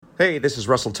Hey, this is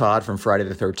Russell Todd from Friday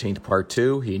the 13th, Part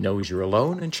 2. He knows you're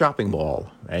alone in Chopping Mall,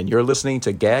 and you're listening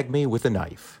to Gag Me with a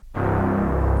Knife.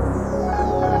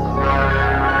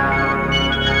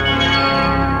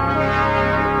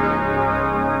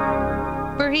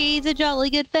 For he's a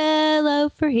jolly good fellow,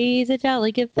 for he's a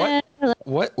jolly good fellow.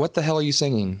 What the hell are you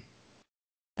singing?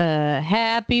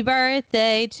 Happy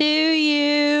birthday to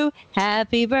you.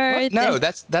 Happy birthday. No,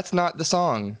 that's not the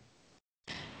song.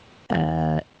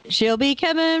 She'll be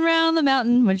coming round the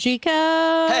mountain when she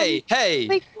comes. Hey! She'll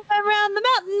be coming round the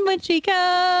mountain when she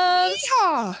comes.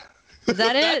 Yeehaw! Is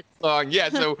that it? Song. Yeah,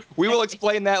 so we will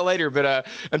explain that later. But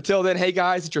until then, hey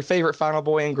guys, it's your favorite final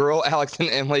boy and girl, Alex and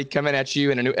Emily, coming at you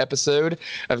in a new episode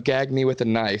of Gag Me with a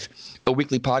Knife, a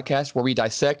weekly podcast where we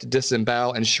dissect,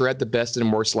 disembowel, and shred the best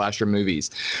and worst slasher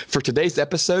movies. For today's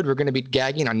episode, we're going to be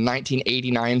gagging on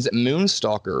 1989's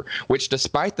Moonstalker, which,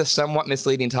 despite the somewhat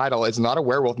misleading title, is not a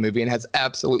werewolf movie and has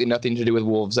absolutely nothing to do with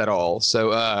wolves at all.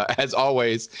 So, as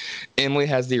always, Emily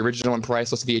has the original and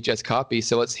priceless VHS copy,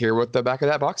 so let's hear what the back of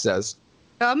that box says.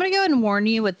 I'm going to go ahead and warn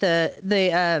you with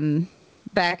the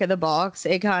back of the box.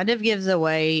 It kind of gives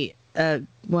away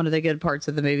one of the good parts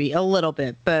of the movie a little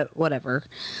bit, but whatever.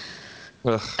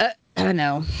 I don't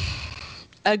know.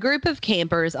 A group of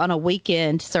campers on a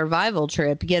weekend survival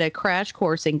trip get a crash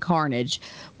course in carnage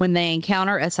when they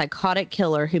encounter a psychotic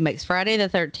killer who makes Friday the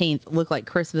 13th look like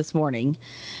Christmas morning.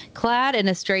 Clad in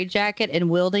a straitjacket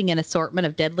and wielding an assortment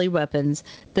of deadly weapons,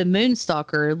 the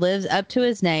Moonstalker lives up to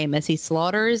his name as he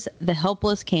slaughters the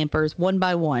helpless campers one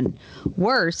by one.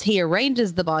 Worse, he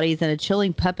arranges the bodies in a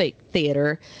chilling puppet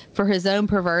theater for his own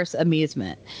perverse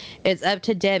amusement. It's up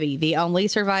to Debbie, the only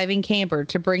surviving camper,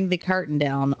 to bring the curtain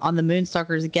down on the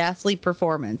Moonstalker's ghastly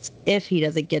performance if he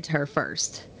doesn't get to her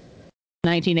first.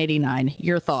 1989.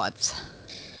 Your thoughts?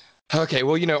 Okay,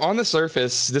 well, on the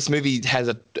surface, this movie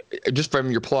has just from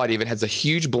your plot even, has a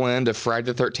huge blend of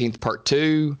Friday the 13th Part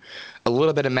 2, a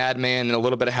little bit of Mad Men, and a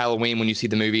little bit of Halloween when you see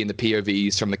the movie and the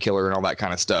POVs from the killer and all that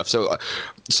kind of stuff.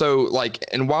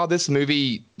 And while this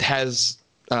movie has,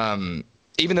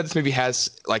 even though this movie has,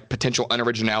 potential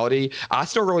unoriginality, I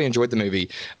still really enjoyed the movie.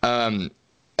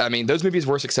 Those movies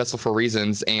were successful for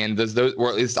reasons, and or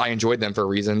at least I enjoyed them for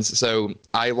reasons. So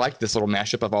I liked this little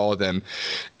mashup of all of them.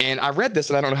 And I read this,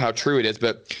 and I don't know how true it is,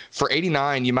 but for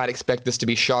 89, you might expect this to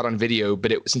be shot on video,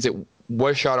 but since it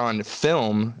was shot on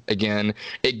film again,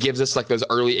 it gives us those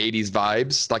early 80s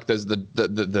vibes,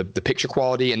 the picture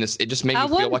quality, and it just made me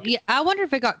feel like. Yeah, I wonder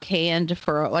if it got canned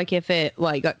for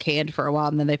got canned for a while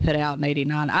and then they put it out in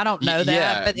 89. I don't know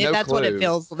that, but no that's clue. what it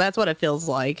feels. That's what it feels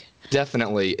like.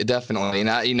 Definitely. And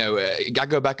I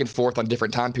go back and forth on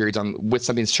different time periods with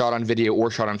something shot on video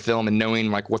or shot on film, and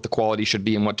knowing what the quality should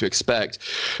be and what to expect.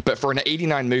 But for an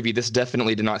 89 movie, this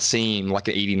definitely did not seem like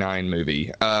an 89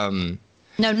 movie.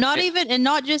 No, not even, and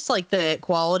not just the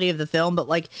quality of the film,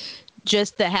 but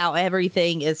just how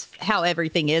everything is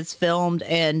filmed,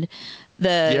 and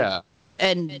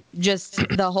and just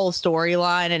the whole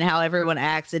storyline and how everyone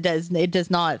acts. It does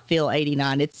not feel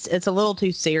 89. It's a little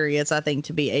too serious, I think,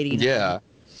 to be 89. Yeah.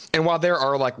 And while there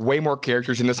are way more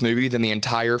characters in this movie than the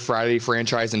entire Friday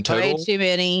franchise in total, way too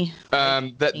many.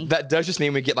 That does just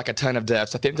mean we get a ton of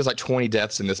deaths. I think there's 20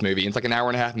 deaths in this movie. It's an hour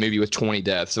and a half movie with 20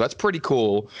 deaths, so that's pretty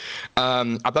cool.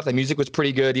 I thought the music was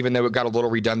pretty good, even though it got a little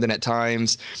redundant at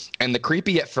times. And the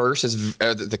creepy at first is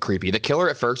the killer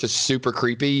at first is super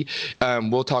creepy.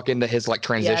 We'll talk into his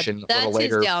transition a little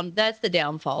later. That's the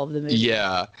downfall of the movie.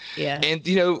 Yeah. And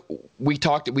you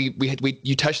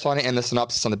touched on it in the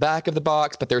synopsis on the back of the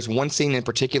box, but there's one scene in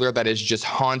particular that is just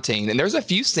haunting, and there's a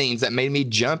few scenes that made me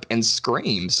jump and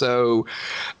scream. So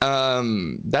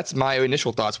that's my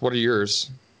initial thoughts. What are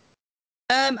yours?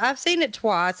 I've seen it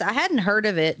twice. I hadn't heard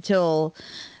of it till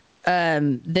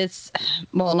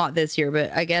not this year,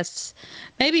 but I guess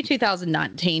maybe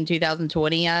 2019,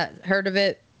 2020 I heard of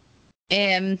it,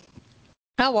 and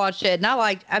I watched it,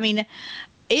 and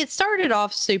it started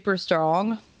off super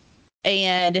strong,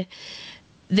 and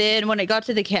then when it got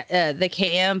to the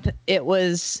camp, it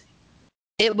was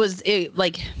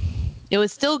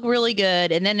still really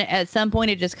good. And then at some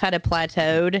point it just kind of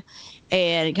plateaued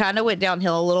and kind of went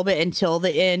downhill a little bit until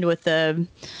the end with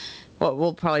what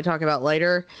we'll probably talk about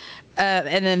later.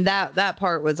 And then that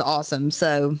part was awesome.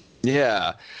 So.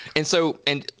 Yeah. And so,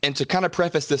 and to kind of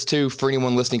preface this too, for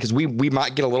anyone listening, because we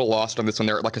might get a little lost on this one.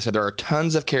 Like I said, there are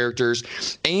tons of characters,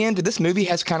 and this movie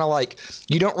has kind of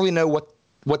you don't really know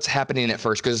what's happening at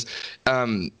first, because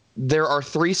there are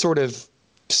three sort of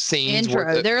scenes. There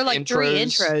are three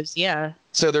intros, yeah.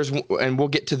 So and we'll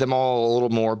get to them all a little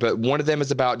more, but one of them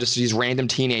is about just these random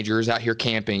teenagers out here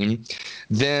camping.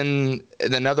 Then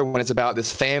another one is about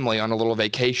this family on a little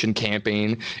vacation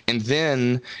camping. And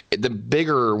then the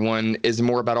bigger one is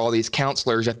more about all these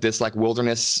counselors at this like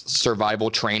wilderness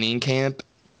survival training camp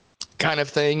kind of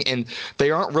thing. And they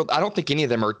aren't real. I don't think any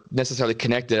of them are necessarily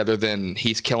connected other than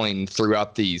he's killing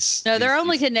throughout these. No, they're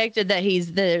only connected that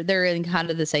they're in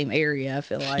kind of the same area, I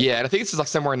feel like. Yeah, and I think this is like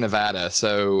somewhere in Nevada.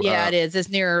 So yeah, it is. It's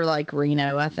near like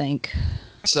Reno, I think.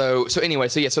 So anyway,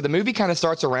 so the movie kind of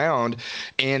starts around,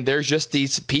 and there's just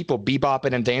these people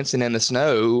bebopping and dancing in the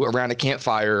snow around a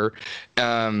campfire,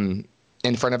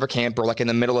 in front of a camper, like in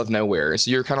the middle of nowhere. So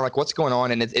you're kind of like, what's going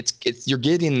on? And it's you're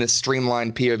getting this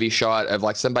streamlined POV shot of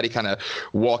like somebody kind of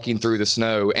walking through the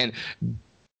snow. And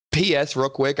P.S. real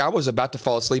quick, I was about to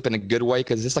fall asleep in a good way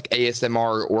because it's like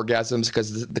ASMR orgasms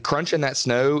because the crunch in that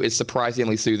snow is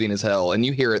surprisingly soothing as hell, and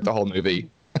you hear it the whole movie.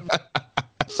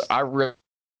 So I really.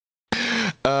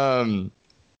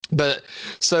 But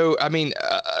so, I mean,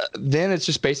 then it's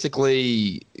just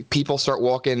basically people start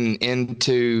walking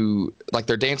into, like,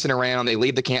 they're dancing around, they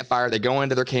leave the campfire, they go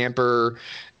into their camper,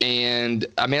 and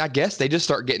I mean, I guess they just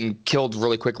start getting killed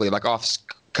really quickly, like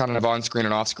kind of on screen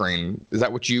and off screen. Is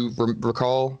that what you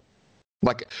recall?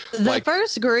 The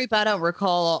first group I don't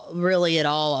recall really at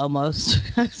all, almost.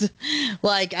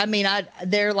 Like, I mean,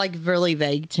 they're like really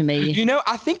vague to me. You know,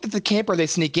 I think that the camper they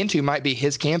sneak into might be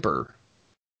his camper.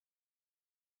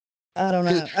 I don't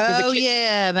know. Oh,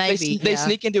 yeah, maybe. They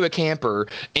sneak into a camper,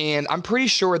 and I'm pretty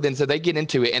sure then, so they get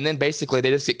into it, and then basically they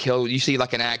just get killed. You see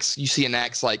like an axe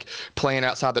like playing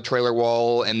outside the trailer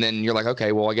wall, and then you're like,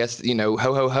 okay, well, I guess, you know,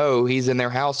 ho, ho, ho, he's in their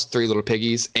house, three little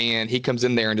piggies, and he comes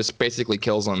in there and just basically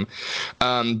kills them.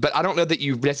 But I don't know that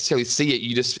you necessarily see it.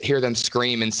 You just hear them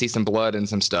scream and see some blood and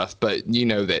some stuff, but you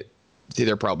know that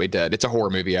they're probably dead. It's a horror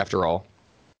movie after all.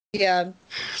 Yeah.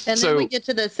 And then we get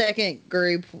to the second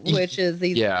group, which is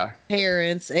these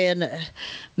parents. And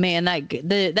man,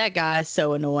 that guy is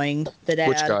so annoying. The dad.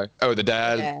 Which guy? Oh, the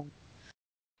dad.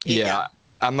 Yeah.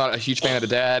 I'm not a huge fan of the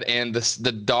dad. And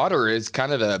the daughter is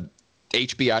kind of a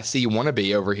HBIC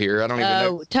wannabe over here. I don't even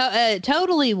know.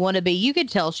 Totally wannabe. You could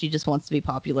tell she just wants to be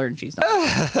popular, and she's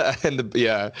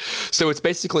not. So it's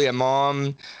basically a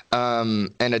mom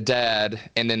and a dad,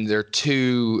 and then there are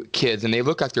two kids, and they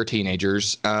look like they're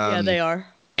teenagers. Yeah, they are.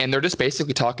 And they're just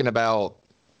basically talking about,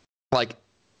 like,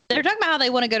 they're talking about how they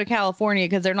want to go to California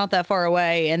because they're not that far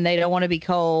away, and they don't want to be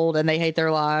cold, and they hate their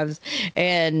lives.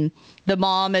 And the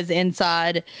mom is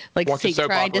inside, like,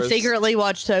 trying to secretly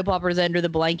watch soap operas under the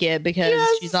blanket because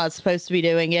she's not supposed to be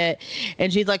doing it.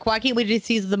 And she's like, why can't we just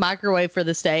use the microwave for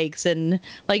the steaks? And,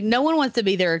 like, no one wants to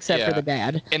be there except for the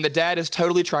dad. And the dad is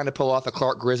totally trying to pull off a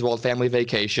Clark Griswold family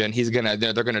vacation.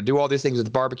 They're going to do all these things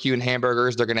with barbecue and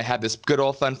hamburgers. They're going to have this good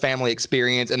old fun family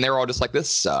experience. And they're all just like, this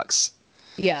sucks.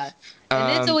 Yeah. And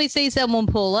then so we see someone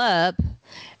pull up,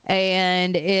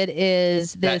 and it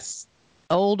is this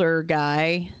older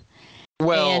guy.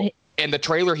 Well, and the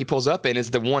trailer he pulls up in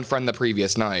is the one from the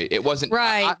previous night. It wasn't.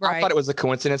 I thought it was a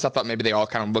coincidence. I thought maybe they all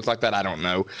kind of looked like that. I don't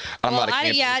know.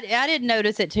 I didn't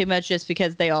notice it too much just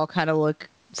because they all kind of look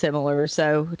similar,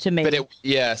 so to me. But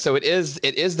so it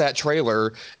is that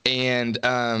trailer, and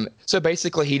so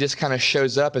basically he just kind of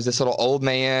shows up as this little old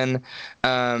man,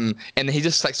 and he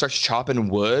just like starts chopping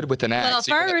wood with an axe.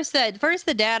 Well, first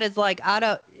the dad is like,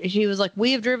 she was like,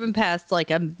 we have driven past like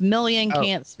a million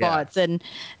camp spots, and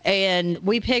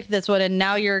we picked this one, and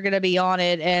now you're gonna be on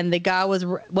it. And the guy was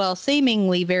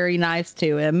seemingly very nice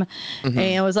to him,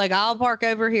 and was like, I'll park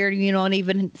over here, and you don't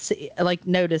even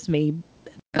notice me.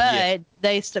 But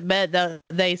they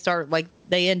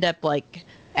end up like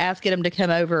asking him to come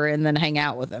over and then hang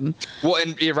out with him. Well,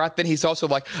 and right then he's also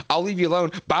like, I'll leave you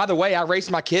alone. By the way, I raised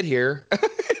my kid here.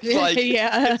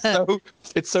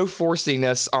 It's so forcing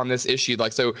us on this issue.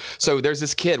 Like, so there's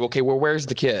this kid. Okay, well, where's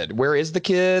the kid? Where is the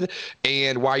kid?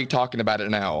 And why are you talking about it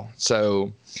now?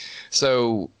 So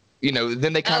you know,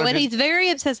 then they kind of. And he's very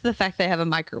obsessed with the fact they have a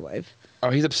microwave. Oh,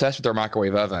 he's obsessed with their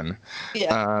microwave oven.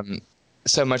 Yeah.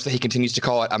 So much that he continues to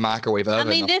call it a microwave oven. I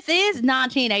mean, this is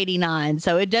 1989,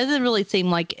 so it doesn't really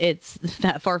seem like it's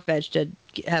that far-fetched to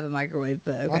have a microwave,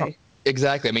 but okay. Well,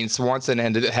 exactly. I mean, Swanson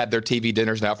had their TV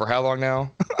dinners now for how long now?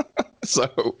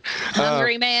 So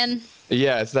Hungry Man.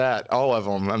 Yeah, it's that. All of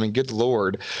them. I mean, good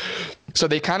Lord. So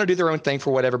they kind of do their own thing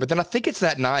for whatever, but then I think it's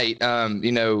that night,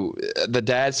 you know, the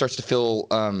dad starts to feel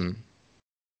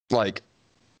like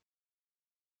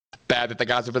bad that the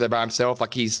guy's over there by himself.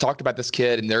 Like, he's talked about this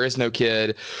kid and there is no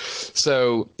kid.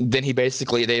 So then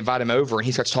they invite him over and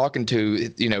he starts talking to,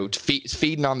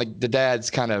 feeding on the dad's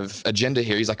kind of agenda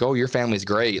here. He's like, oh, your family's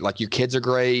great. Like, your kids are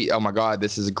great. Oh my God,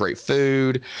 this is great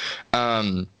food.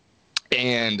 And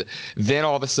then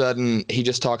all of a sudden he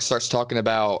just starts talking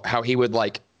about how he would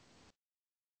like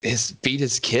feed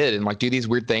his kid and like do these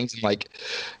weird things. And like,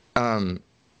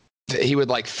 he would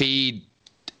like feed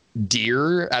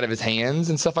deer out of his hands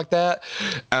and stuff like that.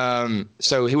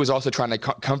 So he was also trying to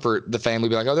comfort the family,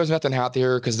 be like, oh, there's nothing out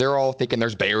there, because they're all thinking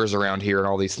there's bears around here and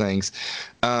all these things.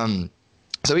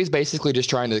 So he's basically just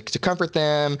trying to comfort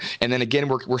them. And then again,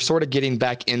 we're sort of getting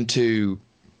back into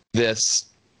this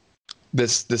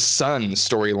son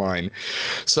storyline.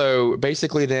 So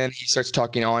basically then he starts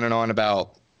talking on and on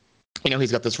about,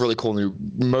 he's got this really cool new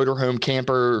motorhome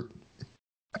camper,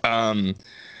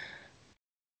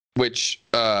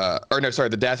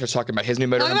 the dad starts talking about his new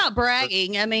motorhome. Talk about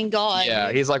bragging. I mean, God.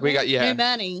 Yeah, he's like, we got new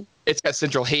money. It's got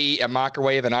central heat, a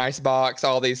microwave, an ice box,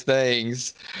 all these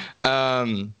things.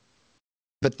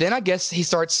 But then I guess he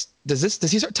starts. Does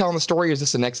he start telling the story, or is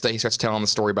this the next day he starts telling the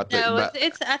story about the? No,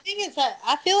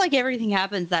 I feel like everything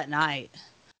happens that night.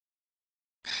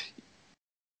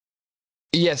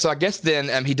 Yeah, so I guess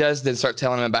then he does then start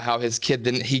telling him about how his kid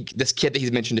this kid that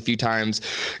he's mentioned a few times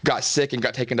got sick and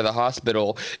got taken to the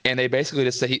hospital, and they basically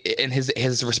just say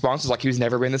his response was like he was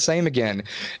never been the same again,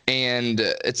 and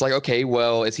it's like, okay,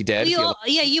 well, is he dead?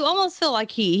 You almost feel like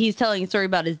he's telling a story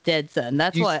about his dead son.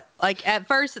 That's what, like, at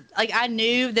first, like, I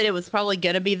knew that it was probably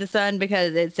gonna be the son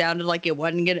because it sounded like it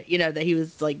wasn't gonna, that he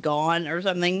was like gone or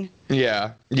something.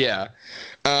 Yeah.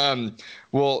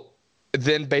 Well,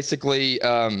 then basically,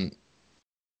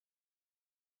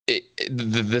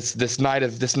 this night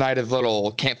of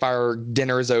little campfire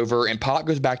dinner is over, and Pop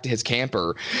goes back to his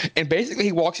camper, and basically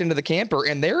he walks into the camper,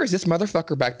 and there is this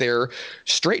motherfucker back there,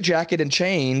 straight jacketed and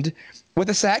chained, with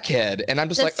a sack head, and I'm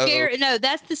just like, scary. No,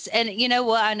 that's this, and you know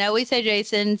what? I know we say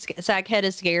Jason's sack head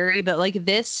is scary, but like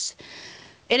this.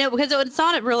 Because it's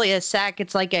not really a sack.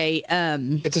 It's like a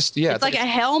it's like a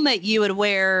helmet you would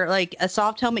wear, like a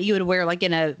soft helmet you would wear, like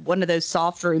in one of those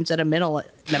soft rooms at a mental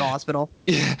hospital.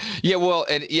 Yeah, well,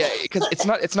 and yeah, because it's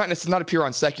not a pure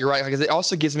on sack. You're right, because it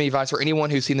also gives me advice for anyone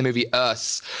who's seen the movie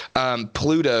Us.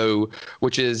 Pluto,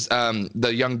 which is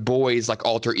the young boy's like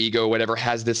alter ego, or whatever,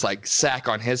 has this like sack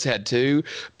on his head too,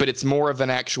 but it's more of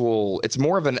a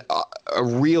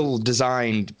real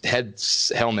designed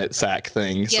helmet sack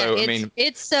thing. Yeah, so I mean,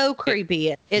 it's so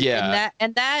creepy.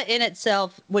 And that in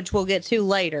itself, which we'll get to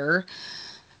later,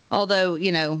 although,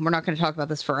 we're not going to talk about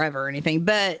this forever or anything,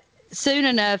 but soon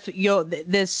enough,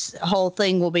 this whole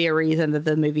thing will be a reason that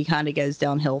the movie kind of goes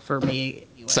downhill for me.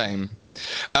 Anyway. Same.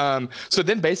 So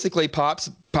then basically Pop's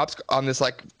on this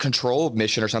like control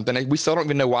mission or something. We still don't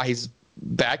even know why he's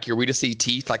back here. We just see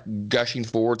teeth like gushing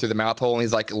forward through the mouth hole, and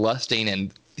he's like lusting,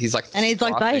 and he's like,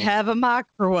 they have a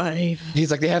microwave.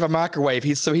 He's like, they have a microwave.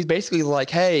 He's basically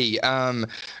like, hey,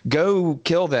 go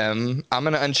kill them. I'm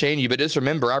gonna unchain you, but just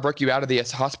remember, I broke you out of the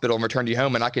hospital and returned you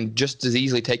home, and I can just as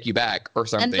easily take you back or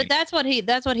something. But that's what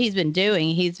he's been doing.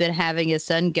 He's been having his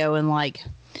son go and like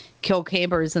kill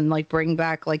campers and like bring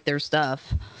back like their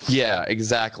stuff. Yeah,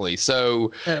 exactly.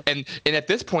 So and at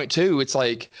this point too, it's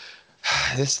like.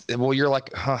 You're like,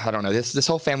 I don't know. This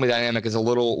whole family dynamic is a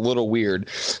little weird.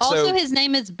 Also, his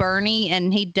name is Bernie,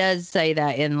 and he does say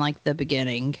that in like the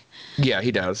beginning. Yeah,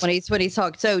 he does. When he's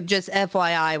talking. So just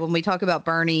FYI, when we talk about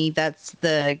Bernie, that's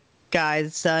the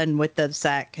guy's son with the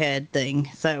sack head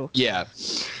thing. So yeah.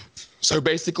 So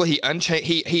basically, he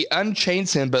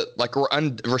unchains him, but like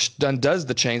undoes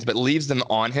the chains, but leaves them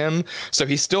on him. So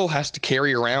he still has to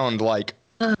carry around like.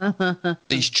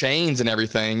 These chains and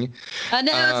everything. I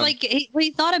know, it's like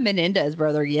he's not a Menendez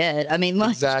brother yet. I mean,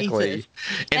 like, exactly. Jesus.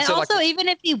 And so, also, even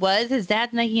if he was, his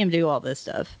dad's making him do all this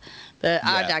stuff. But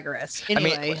yeah. I digress.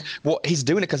 Anyway, I mean, well, he's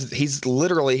doing it because he's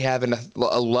literally having a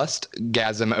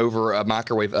lustgasm over a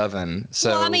microwave oven.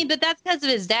 So, well, I mean, but that's because of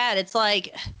his dad. It's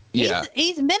like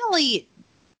he's mentally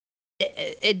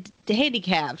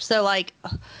handicapped. So, like,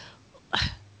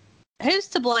 who's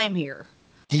to blame here?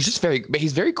 He's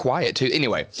very quiet too.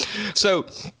 Anyway, so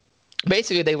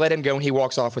basically they let him go and he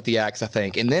walks off with the axe, I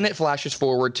think. And then it flashes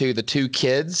forward to the two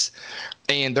kids,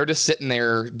 and they're just sitting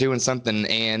there doing something.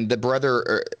 And the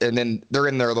brother, and then they're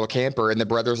in their little camper, and the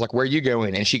brother's like, "Where are you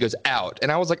going?" And she goes, "Out."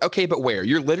 And I was like, "Okay, but where?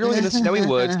 You're literally in the snowy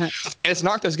woods, and it's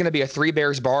not like there's going to be a Three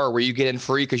Bears bar where you get in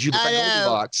free because you look like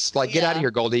Goldilocks. Like, get out of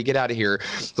here, Goldie. Get out of here."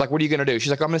 Like, what are you going to do? She's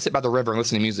like, "I'm going to sit by the river and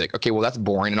listen to music." Okay, well, that's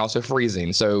boring and also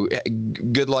freezing. So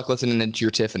good luck listening to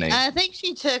your Tiffany. I think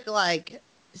she took like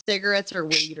cigarettes or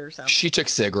weed or something. She took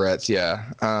cigarettes, yeah.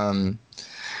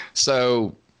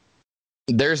 So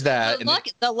there's that.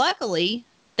 Luckily,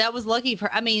 that was lucky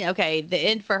for. I mean, okay, the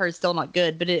end for her is still not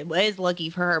good, but it is lucky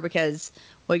for her because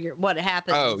what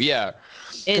happens. Oh yeah,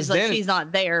 is like she's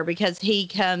not there because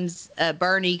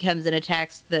Bernie comes and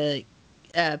attacks the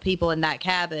people in that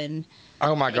cabin.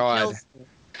 Oh my God.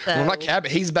 Well, not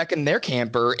cabin. He's back in their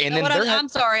camper, and then I'm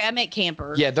sorry, I meant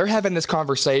camper. Yeah, they're having this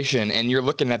conversation, and you're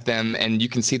looking at them, and you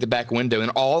can see the back window, and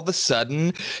all of a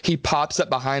sudden, he pops up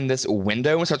behind this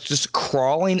window and starts just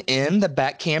crawling in the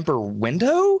back camper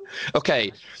window.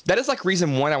 Okay, that is like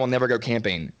reason one I will never go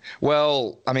camping.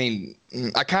 Well, I mean,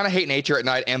 I kind of hate nature at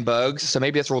night and bugs, so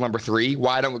maybe that's rule number 3.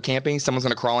 Why I don't go camping? Someone's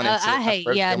gonna crawl in.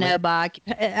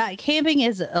 Camping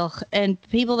is and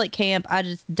people that camp, I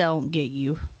just don't get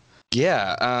you.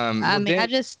 Yeah. Why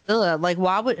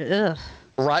would?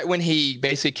 Right when he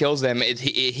basically kills them,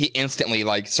 he instantly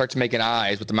like starts making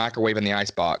eyes with the microwave in the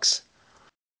icebox,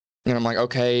 and I'm like,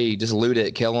 okay, just loot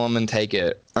it, kill him, and take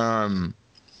it.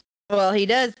 Well, he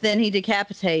does. Then he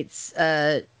decapitates.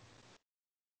 Well,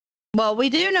 we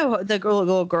do know the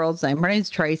little girl's name. Her name's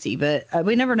Tracy, but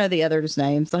we never know the others'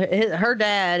 names. So her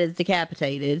dad is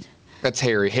decapitated. That's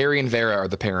Harry. Harry and Vera are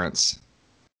the parents.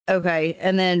 Okay,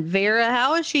 and then Vera,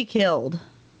 how is she killed?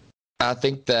 I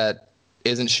think that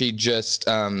isn't she just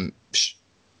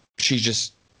she's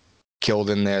just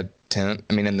killed in the tent.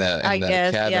 I mean, in the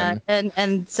cabin. Yeah,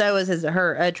 and so is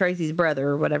her Tracy's brother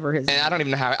or whatever his. And I don't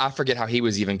even know I forget how he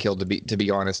was even killed to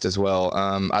be honest as well.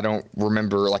 I don't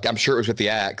remember. Like, I'm sure it was with the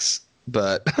axe,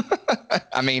 but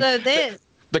I mean, so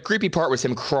the creepy part was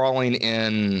him crawling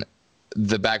in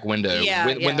the back window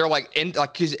when they're like in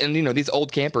like, and you know, these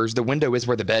old campers, the window is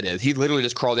where the bed is. He literally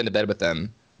just crawled into bed with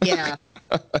them. Yeah.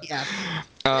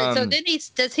 So then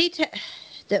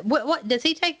what does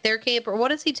he take their camper? What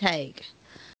does he take?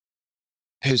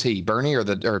 Who's he? Bernie or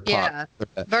Pop? Yeah.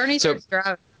 Bernie starts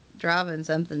driving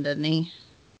something, doesn't he?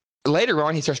 Later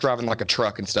on, he starts driving like a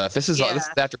truck and stuff. This is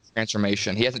after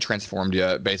transformation. He hasn't transformed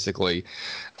yet, basically.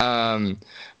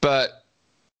 But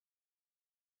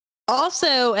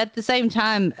also, at the same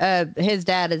time, his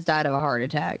dad has died of a heart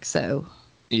attack, so.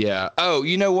 Yeah. Oh,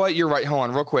 you know what? You're right. Hold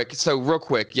on real quick.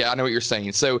 Yeah, I know what you're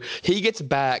saying. So he gets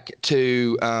back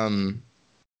to, I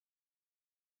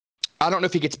don't know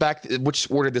if he gets back, which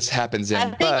order this happens in.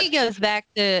 I think he goes back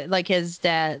to, like, his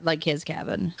dad, like, his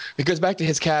cabin. He goes back to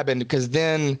his cabin because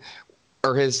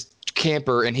or his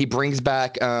camper, and he brings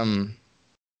back,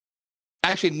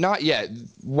 actually, not yet.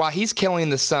 While he's killing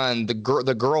the son, the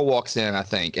girl walks in, I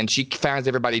think, and she finds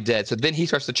everybody dead. So then he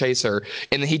starts to chase her,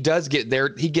 and then he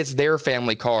gets their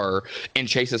family car and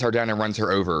chases her down and runs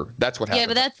her over. That's what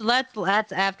happens. Yeah, but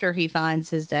that's after he finds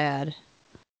his dad.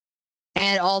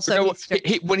 And also,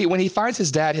 when he finds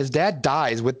his dad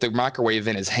dies with the microwave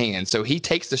in his hand. So he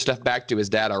takes the stuff back to his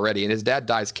dad already, and his dad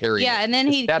dies carrying it. Yeah, and then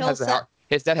his dad has a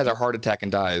heart attack and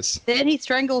dies. Then he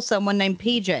strangles someone named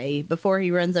PJ before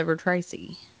he runs over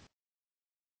Tracy.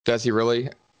 Does he really?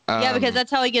 Yeah, because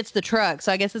that's how he gets the truck.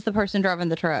 So I guess it's the person driving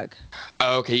the truck.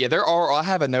 Okay, yeah, I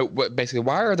have a note. Basically,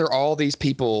 why are there all these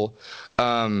people,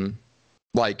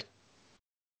 like,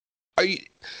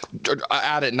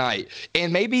 out at night?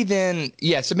 And maybe then,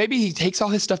 so maybe he takes all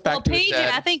his stuff back to his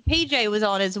dad. I think PJ was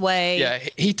on his way. Yeah,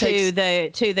 he takes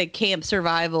to the camp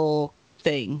survival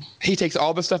thing. He takes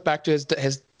all the stuff back to his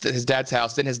dad's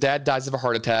house. Then his dad dies of a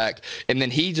heart attack, and then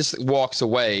he just walks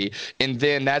away. And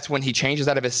then that's when he changes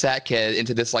out of his sack head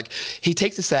into this, like, he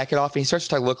takes the sack head off and he starts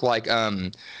to look like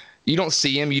you don't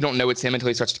see him, you don't know it's him until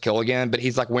he starts to kill again. But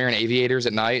he's like wearing aviators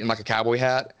at night and like a cowboy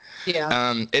hat.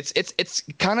 Yeah. It's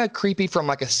kind of creepy from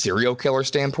like a serial killer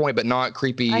standpoint, but not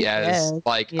creepy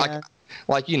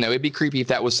like, you know, it'd be creepy if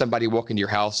that was somebody walking to your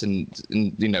house in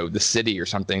you know, the city or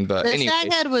something. But the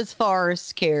Staghead was far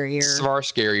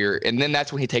scarier. And then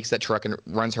that's when he takes that truck and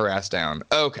runs her ass down.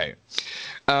 Okay.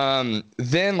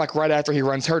 Then, like, right after he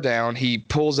runs her down, he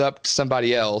pulls up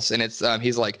somebody else, and it's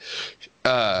he's like,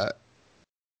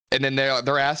 and then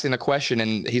they're asking a question,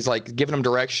 and he's like giving them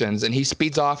directions, and he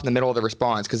speeds off in the middle of the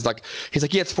response because he's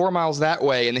like, yeah, it's 4 miles that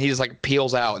way, and then he just like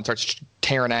peels out and starts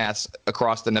tearing ass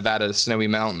across the Nevada snowy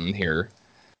mountain here,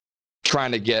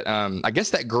 trying to get I guess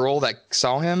that girl that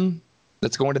saw him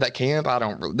that's going to that camp.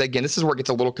 Again, this is where it gets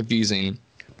a little confusing.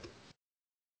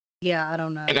 Yeah, I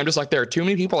don't know. And I'm just like, there are too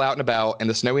many people out and about in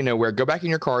the snowy nowhere. Go back in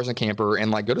your cars and camper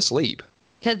and like go to sleep.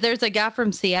 Because there's a guy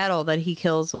from Seattle that he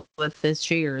kills with his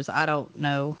shears. I don't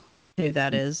know who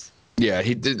that is. Yeah,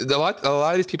 a lot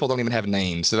of these people don't even have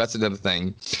names, so that's another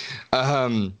thing.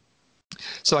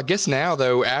 So I guess now,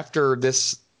 though, after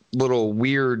this little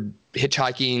weird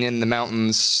hitchhiking in the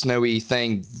mountains, snowy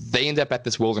thing, they end up at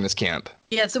this wilderness camp.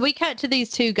 Yeah, so we cut to these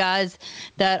two guys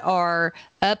that are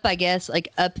up, I guess, like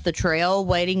up the trail,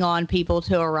 waiting on people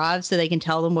to arrive so they can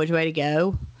tell them which way to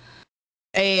go.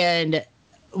 And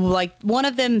like one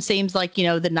of them seems like, you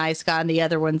know, the nice guy, and the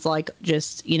other one's like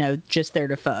just, you know, just there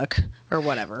to fuck or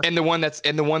whatever. And the one that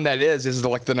is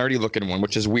like the nerdy looking one,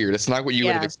 which is weird. It's not what you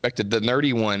would have expected, the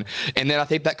nerdy one. And then I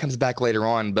think that comes back later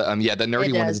on, but yeah, the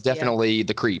nerdy one is definitely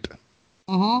the creep.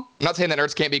 I'm not saying that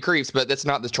nerds can't be creeps, but that's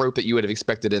not the trope that you would have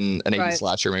expected in an 80s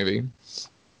slasher movie.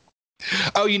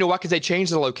 Oh, you know why? Because they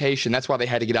changed the location. That's why they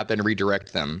had to get out there and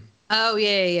redirect them. Oh,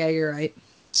 yeah, you're right.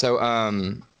 So,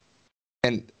 and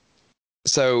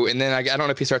then I don't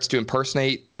know if he starts to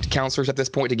impersonate counselors at this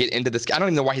point to get into this. I don't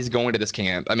even know why he's going to this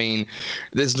camp. I mean,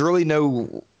 there's really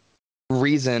no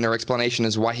reason or explanation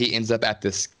as why he ends up at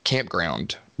this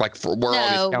campground. Like for where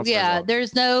all these counselors are.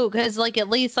 There's no, because like at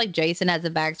least like Jason has a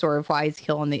backstory of why he's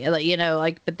killing the, like, you know,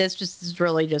 like, but this just is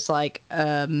really just like,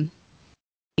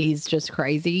 he's just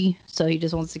crazy, so he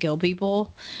just wants to kill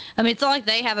people. I mean, it's not like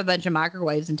they have a bunch of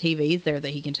microwaves and TVs there that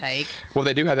he can take. Well,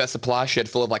 they do have that supply shed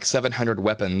full of like 700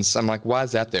 weapons. I'm like, why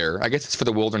is that there? I guess it's for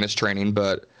the wilderness training,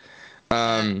 but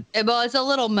well, it's a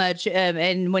little much,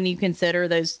 and when you consider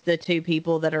the two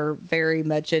people that are very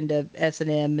much into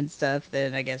S&M and stuff,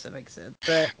 then I guess it makes sense.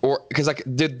 But or because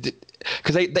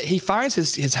like he finds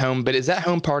his home, but is that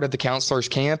home part of the counselor's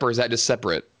camp, or is that just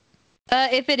separate?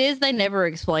 If it is, they never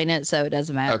explain it, so it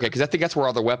doesn't matter. Okay, because I think that's where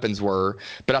all the weapons were.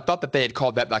 But I thought that they had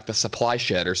called that like the supply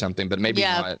shed or something, but maybe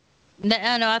not. No,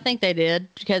 I think they did,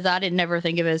 because I didn't never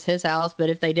think of it as his house. But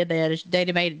if they did, they did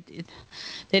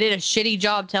a shitty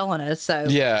job telling us. So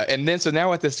yeah, and then so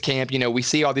now at this camp, you know, we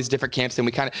see all these different camps, and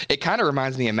it kind of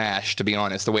reminds me of MASH, to be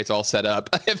honest, the way it's all set up.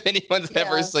 If anyone's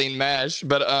ever seen MASH,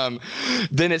 but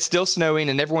then it's still snowing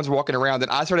and everyone's walking around,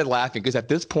 and I started laughing because at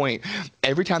this point,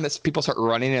 every time that people start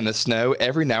running in the snow,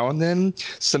 every now and then,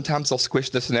 sometimes they'll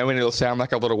squish the snow and it'll sound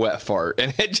like a little wet fart,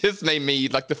 and it just made me,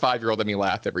 like the 5-year-old in me,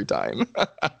 laugh every time.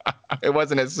 It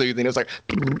wasn't as soothing. It was like,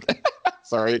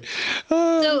 sorry.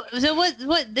 So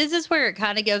what? This is where it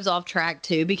kind of goes off track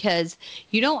too, because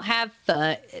you don't have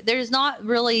fun. There's not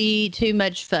really too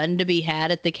much fun to be had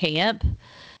at the camp,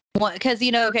 because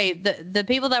you know, okay, the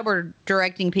people that were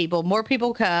directing people, more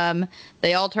people come,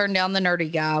 they all turn down the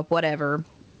nerdy guy, whatever,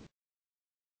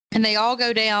 and they all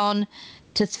go down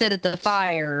to sit at the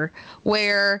fire.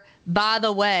 Where, by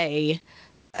the way,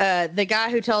 the guy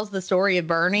who tells the story of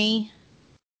Bernie.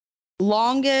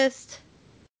 Longest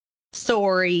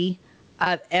story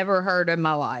I've ever heard in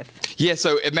my life. Yeah,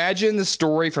 so imagine the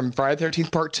story from Friday the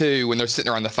 13th Part 2 when they're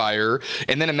sitting around the fire,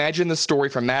 and then imagine the story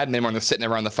from Mad Men when they're sitting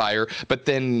around the fire, but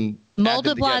then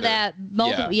multiply that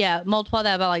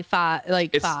by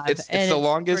like five. It's the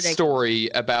longest ridiculous story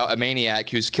about a maniac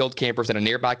who's killed campers at a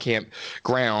nearby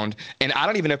campground, and I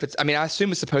don't even know if I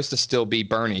assume it's supposed to still be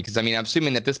Bernie, because I'm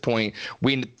assuming at this point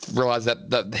we realize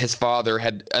that his father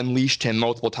had unleashed him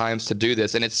multiple times to do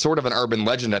this, and it's sort of an urban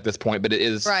legend at this point, but it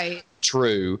is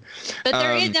true. But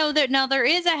there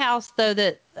is a house though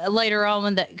that later on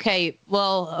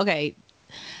I'll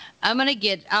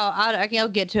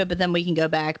get to it, but then we can go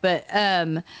back. But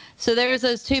so there's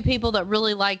those two people that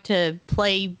really like to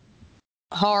play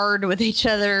hard with each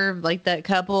other, like that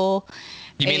couple.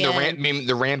 You mean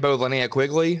the Rambo Linnea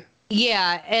Quigley?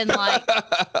 Yeah, and like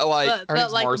but like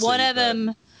Marcy, one of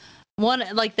them. One,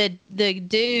 like the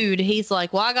dude, he's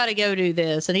like, well, I got to go do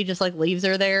this. And he just like leaves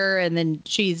her there. And then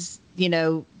she's, you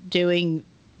know, doing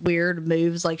weird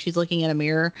moves. Like she's looking in a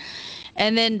mirror.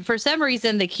 And then for some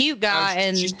reason, the cute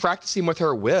guy she's practicing with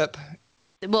her whip.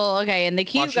 Well, okay. And the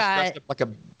cute guy, dressed up like a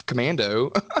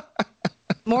commando.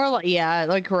 more like,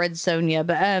 like Red Sonja.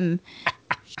 But,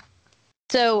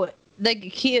 so the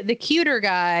cuter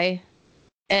guy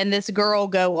and this girl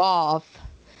go off.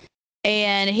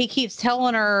 And he keeps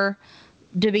telling her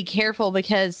to be careful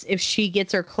because if she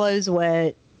gets her clothes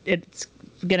wet, it's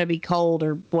going to be cold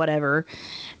or whatever.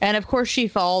 And of course she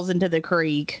falls into the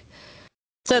creek.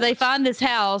 So they find this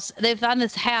house. They find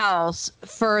this house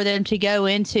for them to go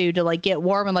into to like get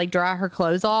warm and like dry her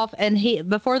clothes off. And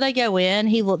before they go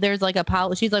in, there's like a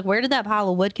pile. She's like, "Where did that pile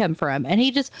of wood come from?" And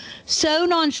he just so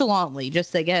nonchalantly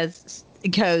just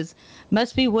goes,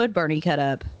 "Must be wood Bernie cut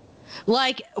up."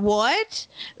 Like, what?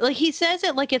 Like, he says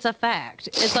it like it's a fact.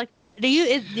 It's like, do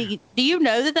you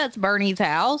know that that's Bernie's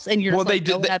house and you're Well, just they like,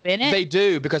 do. going up in it? They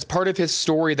do, because part of his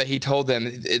story that he told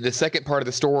them, the second part of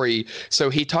the story. So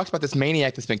he talks about this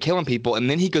maniac that's been killing people, and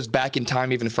then he goes back in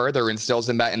time even further and tells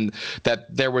them that, and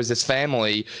that there was this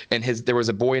family, and there was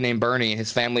a boy named Bernie, and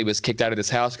his family was kicked out of this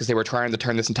house because they were trying to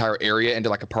turn this entire area into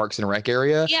like a Parks and Rec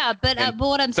area. Yeah, but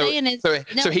what I'm saying is,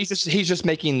 so he's just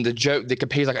making the joke.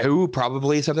 He's like, oh,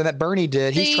 probably something that Bernie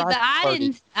did. See, but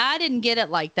I didn't get it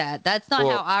like that. That's not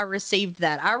how I received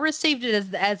that. I received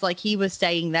it as like he was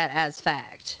saying that as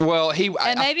fact. Well,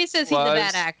 maybe since he's a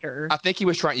bad actor. I think he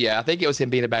was trying. Yeah, I think it was him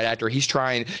being a bad actor. He's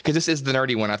trying, because this is the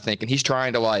nerdy one, I think, and he's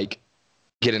trying to like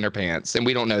get in her pants, and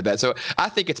we don't know that. So I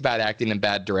think it's bad acting and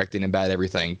bad directing and bad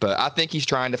everything. But I think he's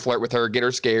trying to flirt with her, get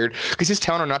her scared, because he's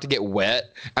telling her not to get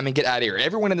wet. I mean, get out of here.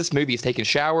 Everyone in this movie is taking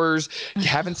showers,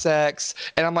 having sex,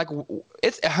 and I'm like,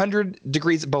 it's 100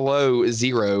 degrees below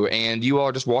zero, and you all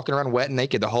are just walking around wet and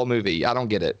naked the whole movie. I don't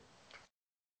get it.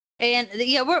 And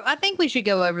yeah, I think we should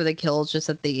go over the kills just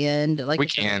at the end. Like we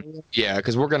can, yeah,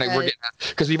 because we're getting,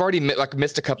 because we've already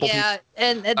missed a couple. Yeah,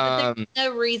 and there's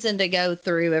no reason to go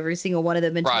through every single one of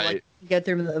them until like you go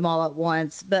through them all at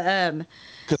once. But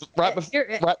because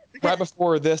right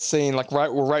before this scene, like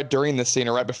right during this scene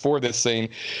or right before this scene,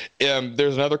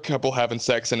 there's another couple having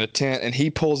sex in a tent, and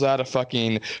he pulls out a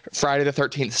fucking Friday the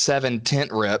 13th 7 tent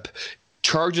rip,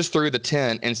 charges through the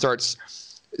tent, and starts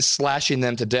slashing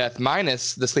them to death,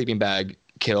 minus the sleeping bag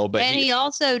kill. But he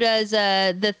also does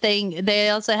the thing. They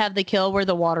also have the kill where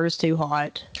the water is too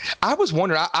hot. I was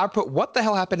wondering. I put, what the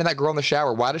hell happened to that girl in the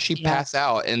shower? Why does she pass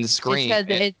out and scream?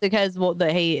 It's because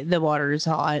the water is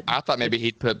hot. I thought maybe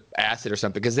he'd put acid or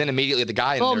something, because then immediately the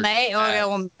guy.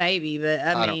 Maybe, but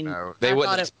I mean, don't know. They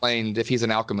wouldn't explain if he's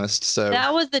an alchemist. So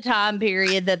that was the time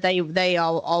period that they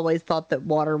always thought that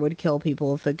water would kill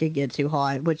people if it could get too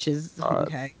hot, which is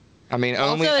okay. I mean,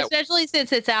 especially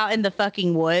since it's out in the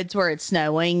fucking woods where it's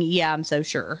snowing. Yeah, I'm so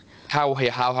sure. How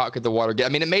hot could the water get? I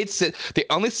mean, it made sense. The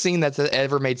only scene that's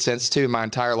ever made sense to in my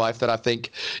entire life that I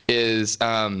think is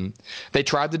they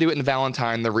tried to do it in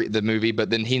Valentine, the movie, but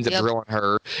then he ends up drilling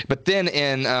her. But then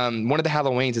in one of the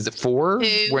Halloweens, is it 4?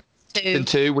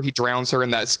 Two, where he drowns her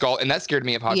in that skull, and that scared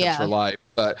me of hot tubs for life.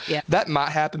 But that might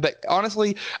happen. But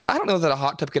honestly, I don't know that a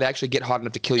hot tub could actually get hot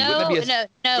enough to kill you. Wouldn't that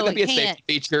be a safety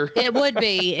feature? It would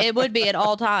be. It would be at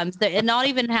all times. And not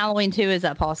even Halloween 2 is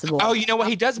that possible. Oh, you know what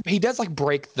he does? He does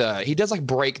break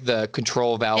the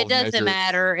control valve. It doesn't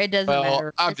matter. It doesn't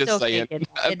matter. I'm just saying.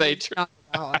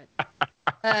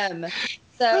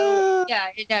 So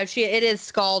it is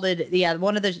scalded. Yeah,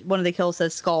 one of the kills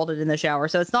says scalded in the shower.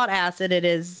 So it's not acid. It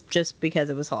is just because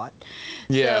it was hot.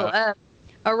 Yeah. So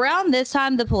around this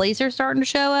time, the police are starting to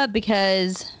show up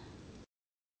because,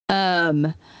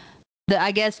 I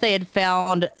guess they had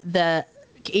found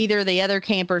either the other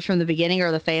campers from the beginning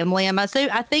or the family. I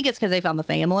think it's because they found the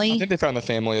family. I think they found the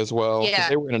family as well. Yeah.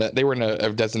 They were in a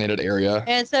designated area.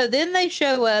 And so then they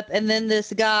show up, and then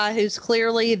this guy who's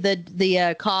clearly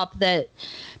the cop that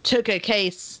took a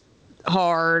case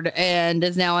hard and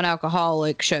is now an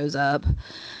alcoholic shows up.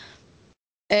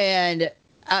 And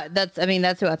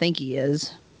that's who I think he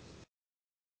is.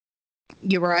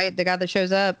 You're right, the guy that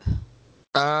shows up.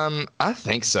 I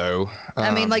think so.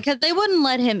 I mean, like, 'cause they wouldn't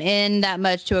let him in that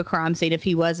much to a crime scene if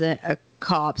he wasn't a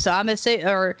cop. So I'm assuming,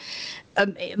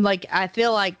 I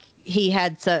feel like he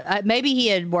had maybe he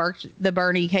had worked the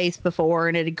Bernie case before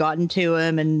and it had gotten to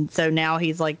him, and so now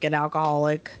he's like an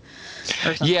alcoholic.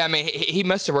 Or something. Yeah, I mean, he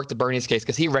must have worked the Bernie's case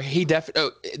because he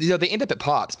definitely. They end up at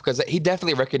Pop's because he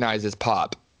definitely recognizes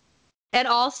Pop. And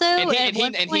also,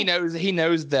 he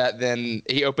knows that. Then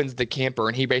he opens the camper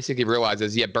and he basically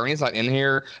realizes, Bernie's not in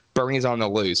here. Bernie's on the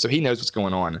loose, so he knows what's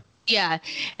going on. Yeah,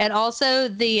 and also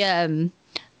the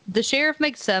sheriff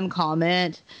makes some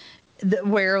comment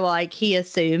where like he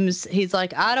assumes, he's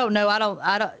like, I don't know,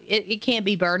 it can't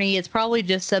be Bernie. It's probably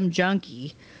just some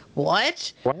junkie.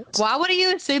 What? Why would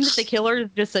you assume that the killer is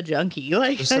just a junkie?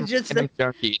 Like just a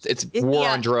junkie. It's war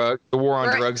on drugs. The war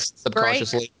on drugs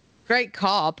subconsciously. Great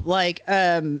cop, like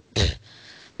that's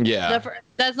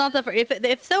not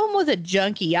if someone was a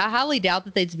junkie, I highly doubt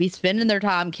that they'd be spending their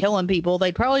time killing people.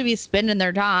 They'd probably be spending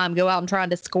their time go out and trying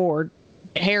to score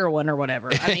heroin or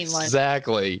whatever. I mean, like,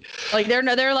 exactly. Like they're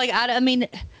like, I mean,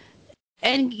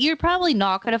 and you're probably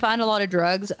not going to find a lot of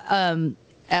drugs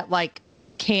at like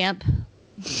camp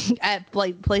at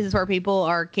like places where people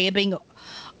are camping.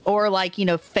 Or like,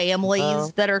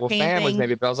 families that are camping. Families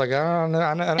maybe, but I was like, oh no,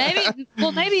 I know.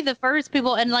 Maybe the first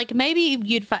people, and like maybe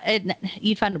you'd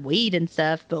find weed and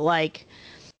stuff, but like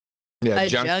Yeah, a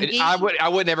junkie. I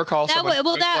would never call someone.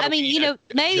 I mean, you know,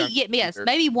 maybe yes, either.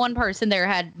 maybe one person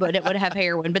there would have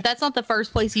heroin, but that's not the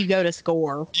first place you go to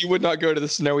score. You would not go to the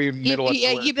snowy middle of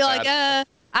nowhere. You'd be like,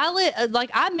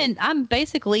 I'm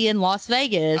basically in Las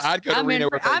Vegas. I'd go to Reno.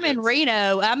 I'm in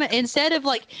Reno. Instead of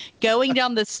like going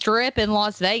down the strip in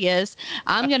Las Vegas,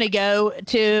 I'm gonna go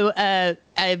to a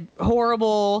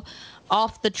horrible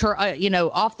off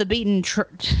the beaten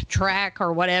track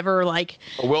or whatever, like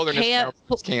a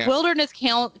wilderness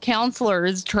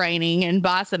counselors training and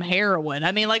buy some heroin.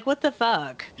 I mean, like, what the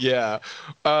fuck? Yeah.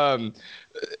 And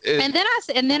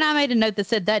then I made a note that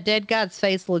said that dead guy's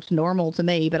face looked normal to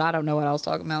me, but I don't know what I was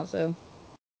talking about. So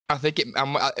I think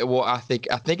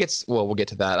we'll get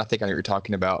to that. I think I know what you're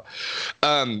talking about.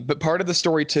 But part of the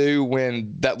story too,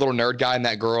 when that little nerd guy and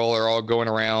that girl are all going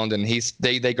around and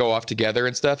they go off together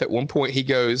and stuff. At one point he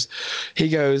goes,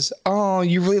 "Oh,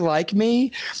 you really like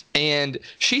me?" And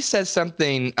she says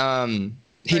something.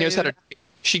 He knows how to.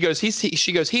 She goes,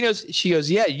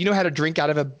 yeah, you know how to drink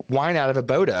wine out of a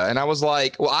Boda. And I was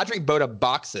like, well, I drink Boda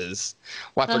boxes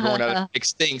while they're going out of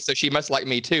extinct, so she must like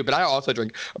me too. But I also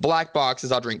drink black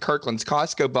boxes. I'll drink Kirkland's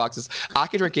Costco boxes. I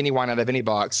can drink any wine out of any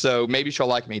box, so maybe she'll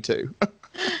like me too.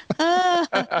 Oh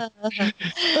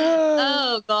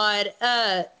God.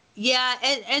 Yeah,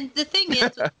 and the thing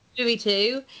is with movie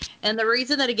too, and the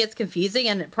reason that it gets confusing,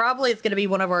 and it probably is going to be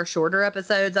one of our shorter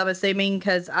episodes, I'm assuming,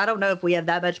 because I don't know if we have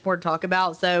that much more to talk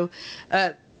about. So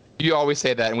you always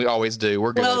say that, and we always do.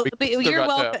 We're good. Well, you're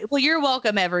welcome. Well, you're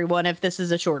welcome, everyone, if this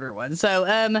is a shorter one. So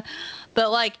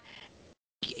but like,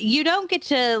 you don't get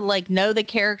to like know the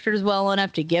characters well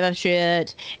enough to give a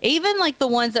shit. Even like the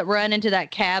ones that run into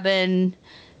that cabin,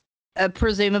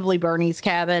 presumably Bernie's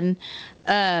cabin,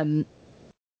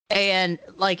 and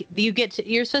like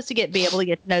you're supposed to be able to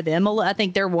get to know them. I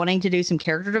think they're wanting to do some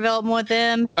character development with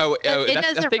them. It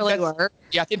doesn't really work.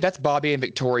 Yeah, I think that's Bobby and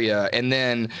Victoria, and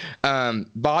then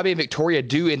Bobby and Victoria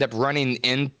do end up running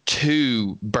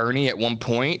into Bernie at one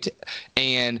point,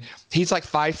 and he's like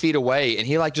 5 feet away, and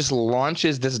he like just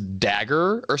launches this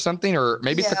dagger or something, or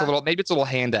maybe it's like a little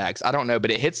hand axe. I don't know, but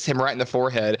it hits him right in the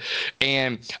forehead.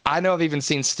 And I know I've even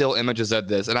seen still images of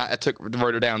this, and I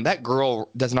wrote it down. That girl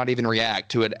does not even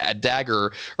react to a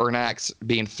dagger or an axe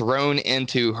being thrown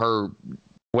into her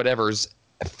whatever's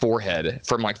forehead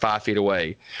from like 5 feet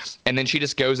away, and then she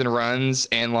just goes and runs,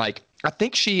 and like I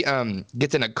think she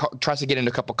tries to get into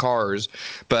a couple cars,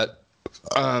 but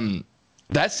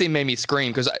that scene made me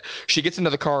scream because she gets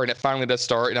into the car and it finally does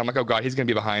start, and I'm like, oh God, he's gonna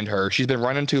be behind her. She's been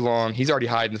running too long. He's already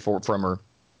hiding from her.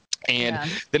 And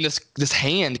then this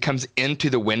hand comes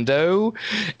into the window,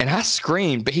 and I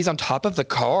screamed, but he's on top of the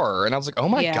car, and I was like, oh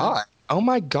my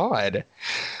God.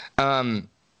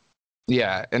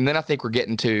 Yeah, and then I think we're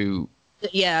getting to the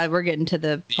part.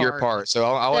 Your part. So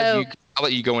I'll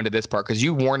let you go into this part because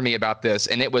you warned me about this,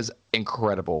 and it was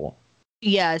incredible.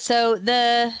 Yeah. So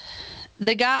the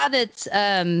guy that's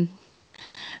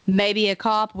maybe a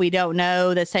cop, we don't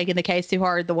know, that's taking the case too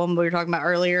hard, the one we were talking about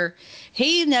earlier,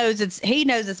 he knows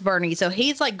it's Bernie, so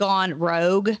he's like gone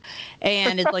rogue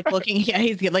and is like looking. Yeah,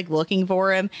 he's like looking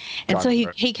for him, and so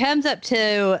he comes up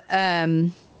to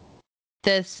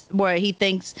this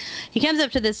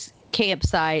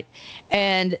campsite,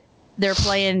 and they're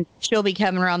playing She'll Be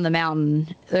Coming Around the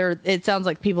Mountain. It sounds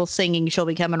like people singing She'll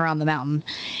Be Coming Around the Mountain.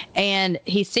 And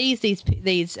he sees these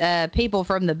people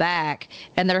from the back,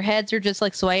 and their heads are just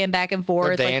like swaying back and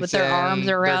forth, dancing, like with their arms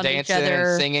around each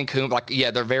other, singing, like,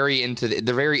 yeah, they're very into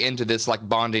this like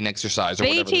bonding exercise or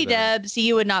whatever. BT Dubs,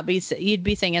 you'd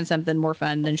be singing something more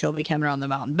fun than She'll Be Coming Around the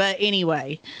Mountain. But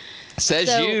anyway,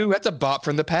 that's a bop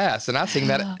from the past, and I sing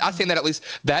that at least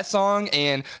that song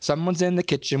and Someone's in the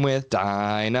Kitchen with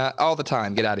Dinah all the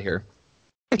time. Get out of here.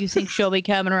 You sing She'll Be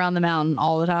Coming Around the Mountain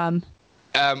all the time?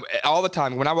 All the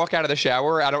time. When I walk out of the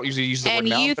shower, I don't usually use the word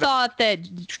mountain. And you thought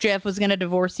that Jeff was going to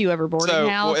divorce you over boarding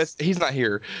house? Well, he's not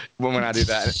here when I do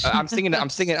that. I'm singing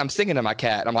to my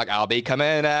cat. I'm like, I'll be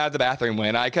coming out of the bathroom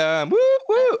when I come. Woo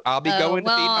woo. I'll be going to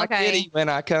feed my kitty when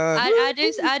I come. I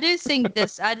do sing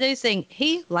this. I do sing.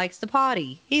 He likes to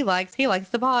potty. He likes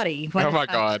the potty. Oh my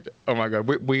God.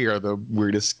 We are the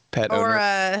weirdest pet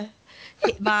owners.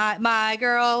 My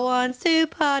girl wants to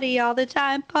potty all the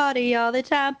time, potty all the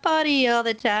time, potty all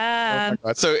the time.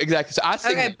 Oh, so exactly. So I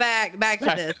sing. Okay, back to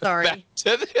this. Sorry. Back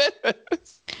to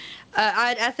this.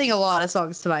 I sing a lot of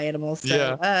songs to my animals.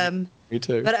 So, yeah. Me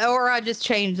too. Or I just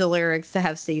change the lyrics to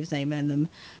have Steve's name in them.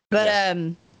 But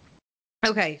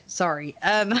okay, sorry.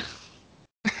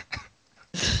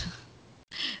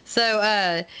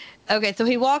 So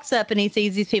he walks up and he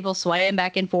sees these people swaying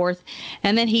back and forth,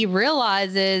 and then he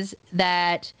realizes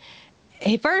that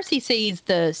he sees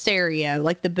the stereo,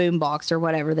 like the boombox or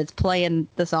whatever that's playing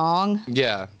the song.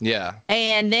 Yeah, yeah.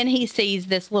 And then he sees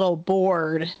this little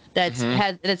board that's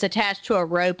attached to a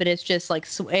rope, and it's just like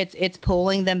it's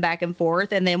pulling them back and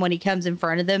forth. And then when he comes in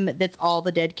front of them, that's all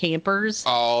the dead campers.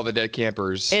 All the dead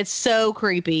campers. It's so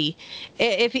creepy.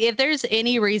 If there's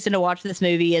any reason to watch this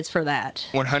movie, it's for that.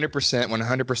 100%.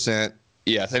 100%.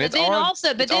 Yes, and it's on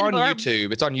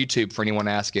YouTube. It's on YouTube for anyone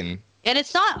asking. And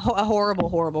it's not a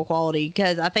horrible quality,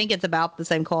 because I think it's about the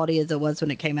same quality as it was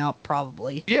when it came out,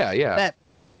 probably. Yeah, yeah. But,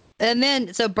 and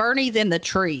then, so Bernie's in the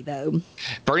tree, though.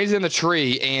 Bernie's in the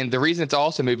tree, and the reason it's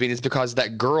also moving is because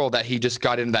that girl that he just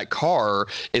got in that car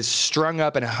is strung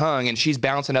up and hung, and she's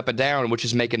bouncing up and down, which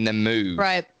is making them move.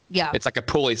 Right, yeah. It's like a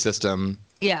pulley system.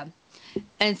 Yeah.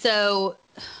 And so,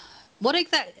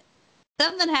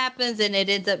 something happens, and it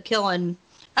ends up killing...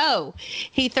 Oh,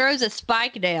 he throws a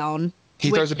spike down. He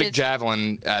throws a big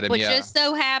javelin at him, which just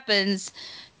so happens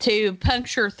to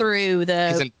puncture through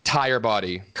his entire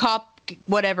body. Cop,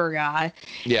 whatever guy.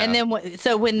 Yeah. And then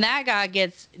when that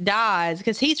guy dies,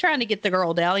 because he's trying to get the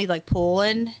girl down, he's like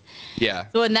pulling. Yeah.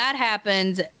 So when that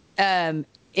happens,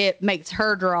 it makes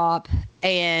her drop,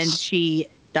 and she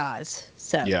dies.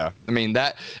 So. Yeah,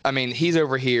 I mean, he's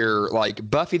over here like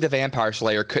Buffy the Vampire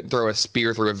Slayer couldn't throw a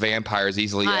spear through a vampire as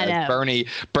easily as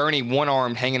Bernie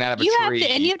one-armed hanging out of a tree.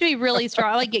 And you have to be really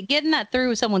strong, like getting that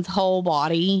through someone's whole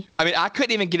body. I mean, I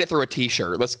couldn't even get it through a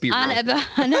t-shirt. Let's be real. I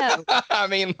know. I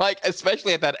mean, like,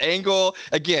 especially at that angle.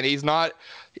 Again, it's not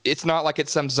like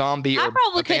it's some zombie or I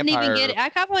probably couldn't even get it. I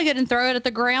probably couldn't throw it at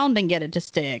the ground and get it to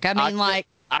stick. I mean, I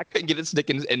couldn't get it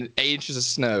sticking in inches of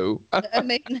snow. I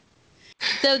mean.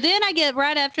 So then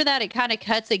right after that, it kind of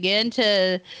cuts again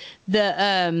to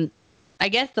the, I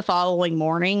guess the following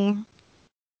morning.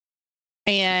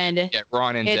 And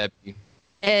Ron and Debbie.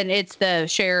 And it's the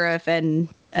sheriff and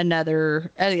I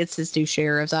think it's his two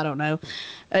sheriffs. I don't know.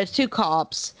 It's two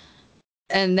cops,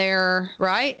 and they're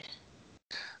right.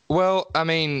 Well, I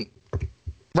mean,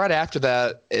 right after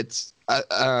that, it's,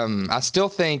 I still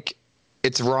think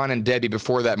it's Ron and Debbie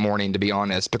before that morning, to be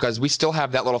honest, because we still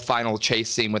have that little final chase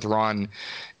scene with Ron.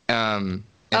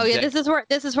 This is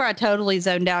where I totally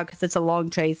zoned out, because it's a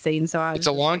long chase scene. It's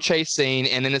a long chase scene,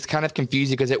 and then it's kind of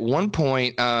confusing because at one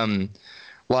point,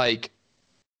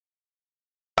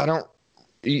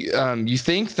 you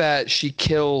think that she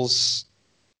kills,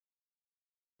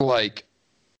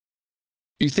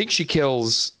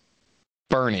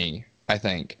 Bernie. I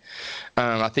think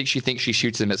she thinks she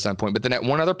shoots him at some point, but then at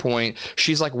one other point,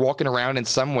 she's like walking around in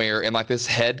somewhere, and like this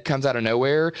head comes out of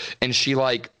nowhere, and she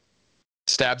like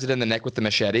stabs it in the neck with the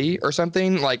machete or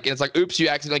something. Like, and it's like, oops, you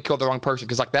accidentally killed the wrong person,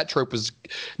 because like that trope was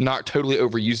not totally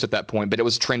overused at that point, but it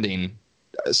was trending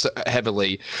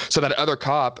heavily. So that other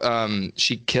cop,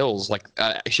 she kills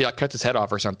she like cuts his head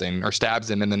off or something, or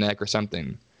stabs him in the neck or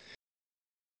something.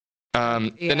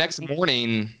 The next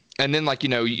morning. And then,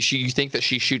 you think that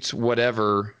she shoots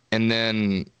whatever, and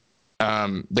then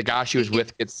the guy she was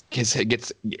with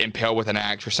gets impaled with an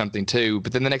axe or something too.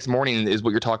 But then the next morning is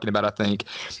what you're talking about, I think.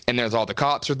 And there's all the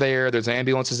cops are there. There's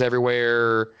ambulances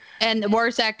everywhere. And the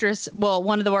worst actress,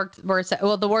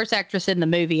 the worst actress in the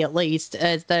movie, at least,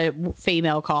 is the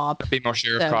female cop. Female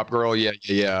sheriff cop girl,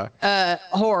 yeah.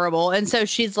 Horrible. And so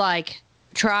she's like,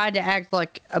 tried to act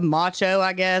like a macho,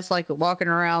 I guess, like walking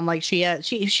around like she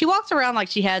walks around like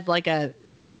she has like a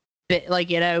bit, like,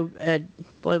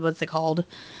 what's it called?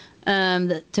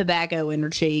 The tobacco in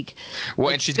her cheek. Well,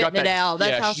 and she's got that. Out.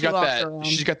 That's how she walks around.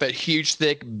 She's got that huge,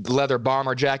 thick leather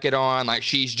bomber jacket on. Like,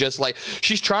 she's just like,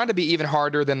 she's trying to be even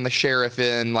harder than the sheriff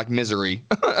in like Misery.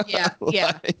 Yeah.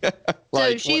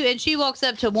 So she walks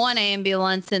up to one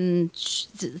ambulance, and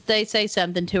they say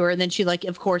something to her, and then she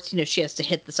of course, she has to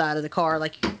hit the side of the car.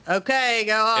 Like, okay,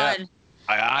 go on.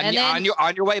 Yeah.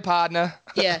 On your way, partner.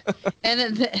 Yeah, and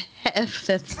then that's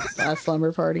a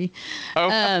slumber party.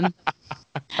 Oh.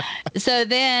 So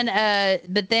then,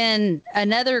 but then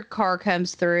another car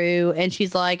comes through, and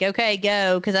she's like, "Okay,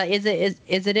 go," because is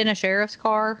it in a sheriff's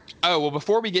car? Oh, well,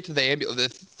 before we get to the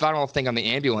final thing on the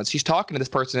ambulance, she's talking to this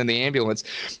person in the ambulance,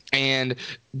 and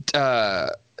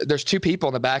there's two people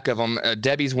in the back of them.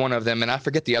 Debbie's one of them, and I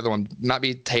forget the other one. Might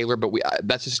be Taylor, but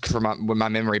that's just from my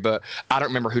memory. But I don't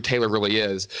remember who Taylor really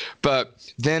is. But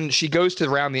then she goes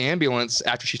around the ambulance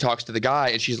after she talks to the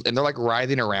guy, and they're like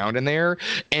writhing around in there,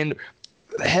 and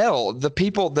hell, the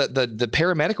people, the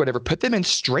paramedic, whatever, put them in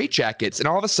straitjackets, and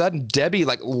all of a sudden, Debbie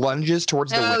like lunges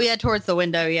towards the window. Oh yeah, towards the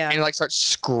window, yeah. And like starts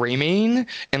screaming,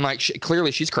 and like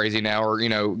clearly she's crazy now, or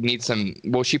needs some.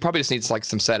 Well, she probably just needs like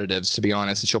some sedatives, to be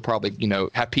honest, and she'll probably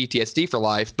have PTSD for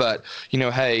life. But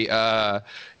hey, at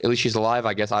least she's alive,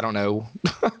 I guess. I don't know.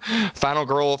 Final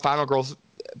girl's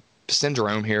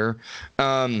syndrome here.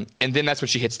 And then that's when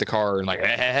she hits the car and like,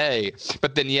 hey.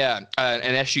 But then an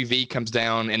SUV comes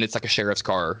down, and it's like a sheriff's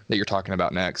car that you're talking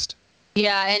about next.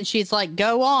 Yeah, and she's like,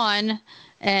 go on,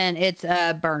 and it's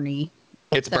Bernie.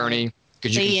 It's Bernie.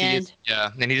 Because you can see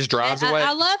it, and he just drives away.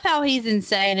 I love how he's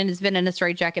insane and has been in a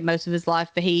straitjacket most of his life,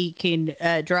 but he can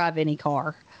drive any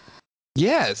car.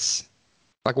 Yes.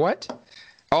 Like what?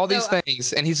 All these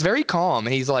things, and he's very calm,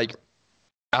 and he's like,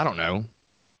 I don't know.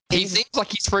 He seems like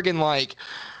he's friggin' like,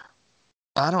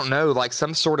 I don't know, like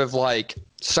some sort of like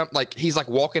he's like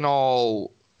walking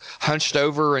all hunched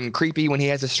over and creepy when he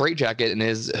has a straitjacket and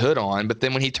his hood on, but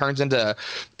then when he turns into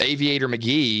Aviator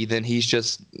McGee, then he's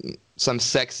just some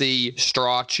sexy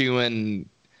straw chewing,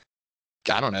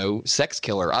 I don't know, sex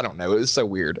killer. I don't know. It was so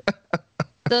weird.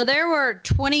 So there were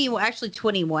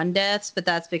 21 deaths, but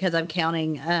that's because I'm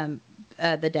counting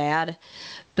the dad.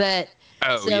 But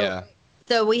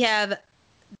so we have.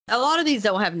 A lot of these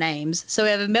don't have names. So we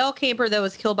have a male camper that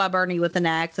was killed by Bernie with an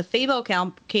axe, a female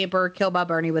camper killed by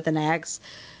Bernie with an axe.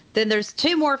 Then there's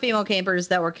 2 more female campers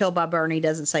that were killed by Bernie,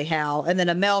 doesn't say how, and then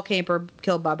a male camper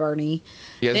killed by Bernie.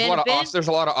 Yeah, there's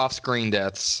a lot of off-screen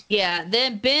deaths. Yeah,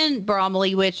 then Ben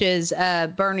Bromley, which is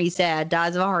Bernie's dad,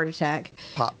 dies of a heart attack.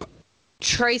 Pop.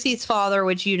 Tracy's father,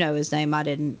 which you know his name, I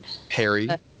didn't.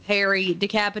 Harry,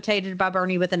 decapitated by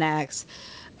Bernie with an axe.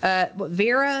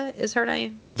 Vera is her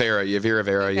name? Vera,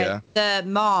 okay. yeah. The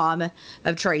mom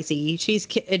of Tracy,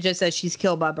 it just says she's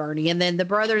killed by Bernie. And then the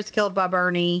brother's killed by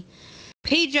Bernie.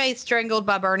 PJ strangled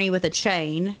by Bernie with a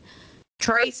chain.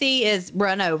 Tracy is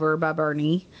run over by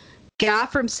Bernie. Guy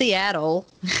from Seattle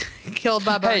killed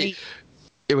by Bernie.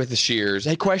 Hey, with the shears.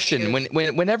 Hey, question.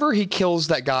 Whenever he kills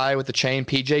that guy with the chain,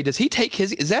 PJ, does he take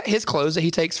is that his clothes that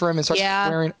he takes for him and starts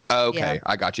wearing? Oh, okay, yeah.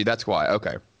 I got you. That's why.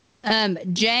 Okay.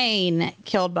 Jane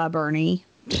killed by Bernie.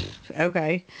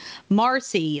 Okay.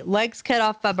 Marcy, legs cut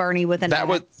off by Bernie with an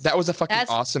axe. That was a fucking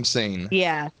awesome scene.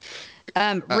 Yeah.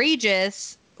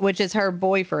 Regis, which is her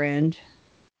boyfriend,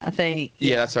 I think.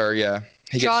 Yeah, that's her, yeah.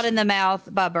 Shot in the mouth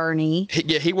by Bernie.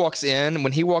 He walks in.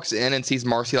 When he walks in and sees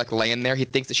Marcy like laying there, he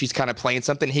thinks that she's kind of playing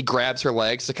something. He grabs her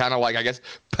legs to kind of like, I guess,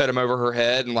 put him over her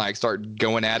head and like start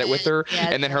going at it with her. Yeah,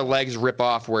 and then her legs rip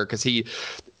off because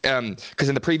in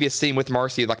the previous scene with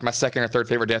Marcy, like my second or third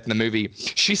favorite death in the movie,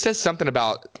 she says something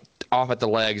about off at the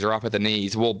legs or off at the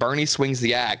knees. Well, Bernie swings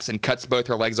the axe and cuts both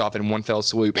her legs off in one fell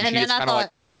swoop. And she just kind of like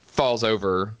falls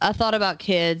over. I thought about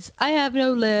kids. I have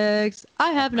no legs.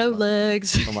 I have no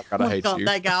legs. Oh my God, I hate you.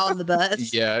 That guy on the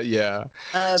bus. Yeah.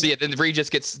 Then Regis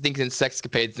gets thinking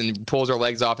sexcapades and pulls her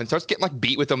legs off and starts getting like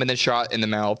beat with them and then shot in the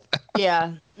mouth.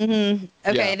 Yeah. Mm-hmm.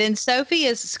 Okay, Then Sophie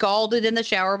is scalded in the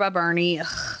shower by Bernie. Ugh,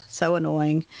 so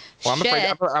annoying. Well,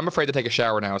 I'm afraid to take a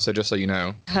shower now, so just so you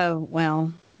know. Oh,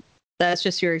 well. That's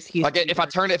just your excuse. Like if I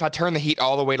turn the heat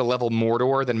all the way to level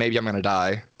Mordor, then maybe I'm gonna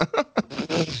die.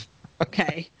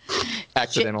 Okay.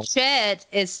 Accidental. Chet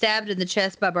is stabbed in the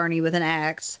chest by Bernie with an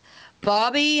axe.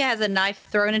 Bobby has a knife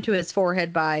thrown into his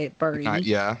forehead by Bernie.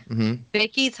 Yeah. Mm-hmm.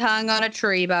 Vicky's hung on a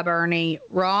tree by Bernie.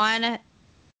 Ron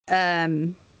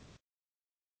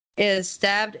is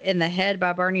stabbed in the head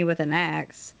by Bernie with an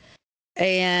axe.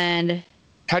 And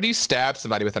how do you stab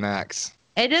somebody with an axe?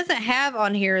 It doesn't have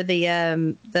on here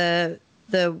the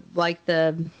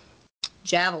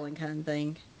javelin kind of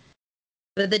thing.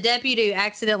 But the deputy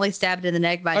accidentally stabbed in the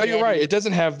neck by Debbie. Oh, you're right. It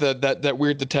doesn't have that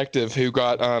weird detective who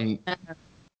got fucking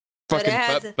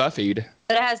buffied.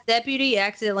 But it has deputy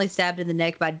accidentally stabbed in the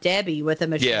neck by Debbie with a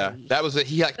machete. Yeah, that was it.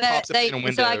 He like pops up in a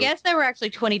window. So I guess there were actually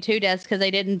 22 deaths because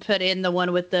they didn't put in the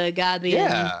one with the guy being.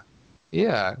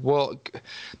 Yeah. Well,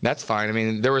 that's fine. I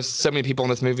mean, there was so many people in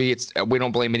this movie. We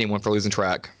don't blame anyone for losing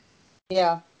track.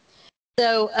 Yeah.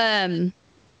 So,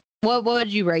 what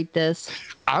would you rate this?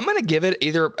 I'm going to give it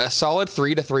either a solid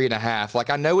 3 to 3.5. Like,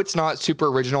 I know it's not super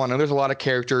original. I know there's a lot of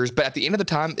characters, but at the end of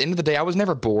the day, I was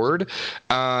never bored.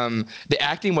 The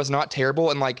acting was not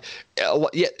terrible. And like,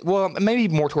 maybe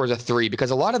more towards a 3 because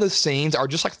a lot of those scenes are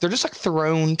just like, they're just like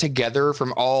thrown together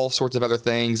from all sorts of other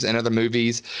things and other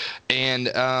movies. And,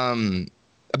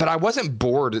 but I wasn't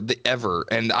bored ever,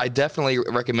 and I definitely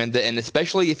recommend it. And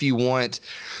especially if you want,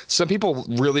 some people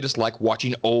really just like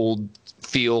watching old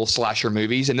feel slasher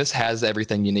movies, and this has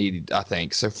everything you need, I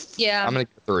think. So yeah, I'm gonna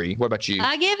give it a 3. What about you?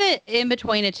 I give it in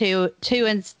between a 2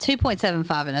 and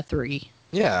 2.75 and a 3.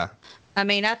 Yeah. I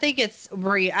mean, I think it's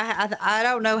I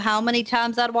don't know how many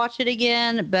times I'd watch it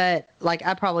again, but like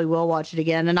I probably will watch it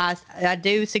again. And I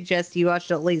do suggest you watch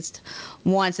it at least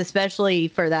once, especially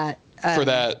for that. For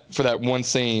that one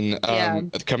scene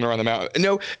coming around the mountain.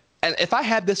 No, and if I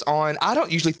had this on, I don't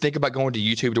usually think about going to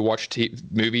YouTube to watch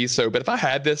movies. So, but if I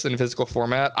had this in physical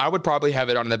format, I would probably have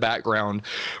it on in the background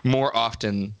more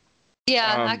often.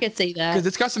 Yeah, I could see that because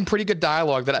it's got some pretty good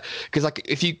dialogue. Because like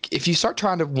if you start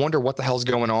trying to wonder what the hell's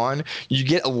going on, you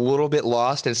get a little bit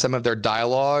lost in some of their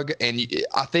dialogue, and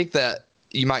I think that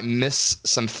you might miss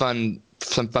some fun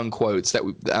quotes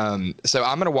that so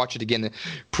I'm gonna watch it again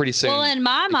pretty soon. Well, in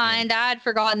my mind, I'd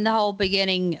forgotten the whole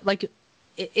beginning. Like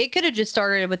it could have just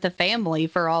started with the family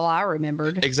for all I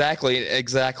remembered. Exactly.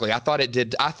 I thought it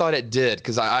did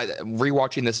because I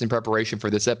rewatching this in preparation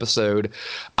for this episode,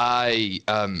 I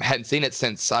hadn't seen it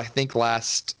since I think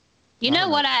last. You know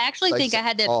what? I actually think I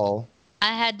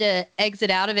had to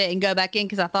exit out of it and go back in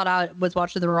because I thought I was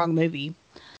watching the wrong movie.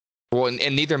 Well, and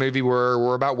neither movie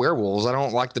were about werewolves. I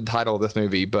don't like the title of this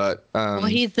movie, but well,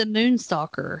 he's the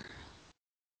Moonstalker.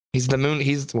 He's the moon.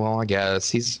 I guess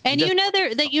he's. And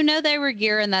they were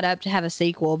gearing that up to have a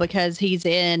sequel because he's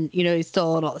he's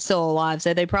still alive.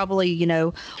 So they probably,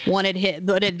 wanted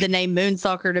the name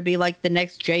Moonstalker to be like the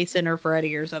next Jason or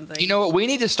Freddy or something. You know what? We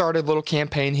need to start a little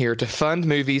campaign here to fund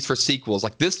movies for sequels.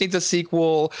 Like this needs a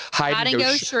sequel. Hide and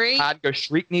Go Shriek. Hide and Go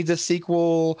Shriek needs a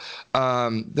sequel.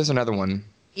 There's another one.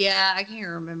 Yeah, I can't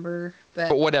remember,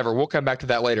 but whatever. We'll come back to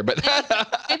that later. But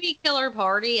maybe Killer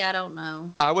Party. I don't know.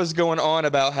 I was going on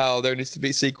about how there needs to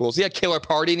be sequels. Yeah, Killer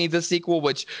Party needs a sequel,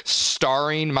 which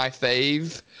starring my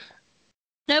fave.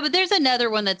 No, but there's another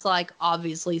one that's like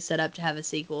obviously set up to have a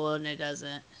sequel, and it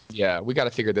doesn't. Yeah, we got to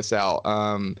figure this out.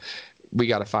 We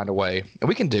got to find a way, and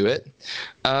we can do it.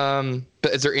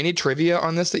 But is there any trivia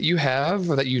on this that you have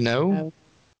or that you know? No.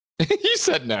 You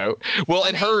said no. Well,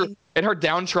 in her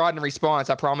downtrodden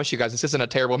response, I promise you guys, this isn't a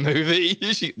terrible movie.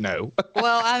 No.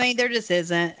 Well, I mean, there just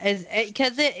isn't,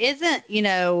 because it isn't.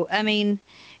 I mean,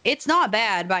 it's not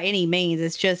bad by any means.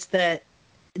 It's just that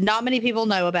not many people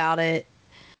know about it.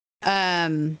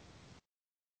 And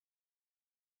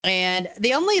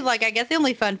the only I guess the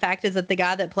only fun fact is that the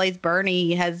guy that plays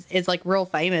Bernie is like real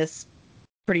famous,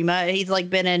 pretty much. He's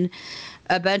like been in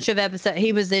a bunch of episodes.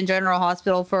 He was in General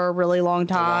Hospital for a really long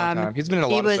time. He's been in a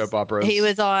lot of soap operas. He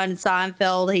was on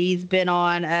Seinfeld. He's been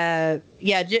on,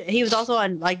 he was also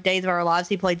on like Days of Our Lives.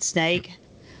 He played Snake.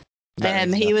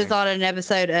 He was on an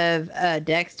episode of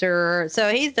Dexter.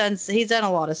 So he's done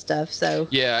a lot of stuff. So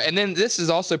yeah, and then this is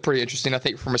also pretty interesting, I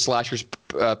think, from a slasher's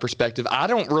perspective. I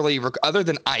don't really, other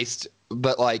than Iced,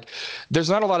 but like there's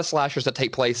not a lot of slashers that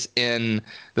take place in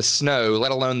the snow,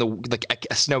 let alone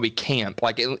a snowy camp.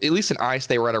 Like at least in Ice,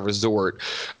 they were at a resort.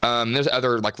 There's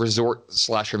other like resort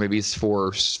slasher movies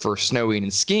for snowing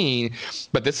and skiing,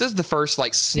 but this is the first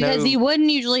like snow. Because you wouldn't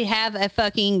usually have a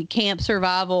fucking camp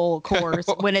survival course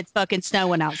when it's fucking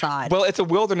snowing outside. Well, it's a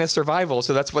wilderness survival,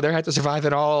 so that's why they have to survive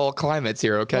in all climates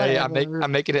here. Okay,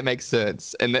 I'm making it make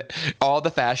sense, and all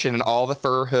the fashion and all the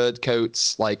fur hood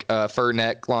coats, like fur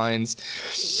necklines.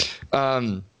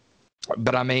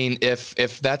 But I mean,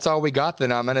 if that's all we got,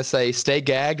 then I'm gonna say stay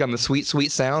gagged on the sweet,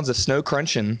 sweet sounds of snow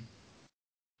crunching.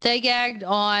 Stay gagged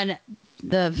on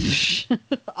the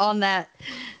on that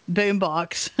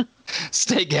boombox.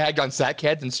 Stay gagged on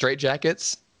sackheads and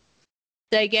straitjackets.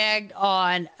 Stay gagged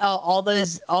on all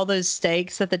those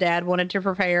steaks that the dad wanted to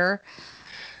prepare.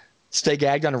 Stay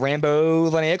gagged on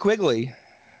Rambo Linnea Quigley.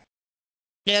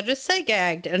 Yeah, just stay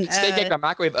gagged and stay gagged on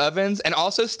microwave ovens, and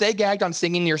also stay gagged on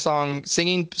singing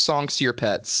songs to your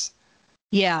pets.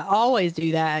 Yeah, always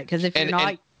do that, because if you're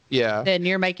not, then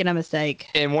you're making a mistake.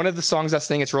 And one of the songs I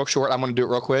sing, it's real short. I'm going to do it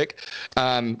real quick.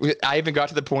 I even got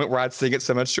to the point where I'd sing it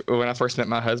so much when I first met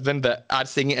my husband that I'd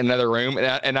sing it in another room,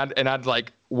 and I'd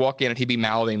like walk in and he'd be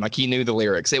mouthing like he knew the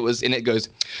lyrics. It goes,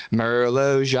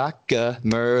 Merlot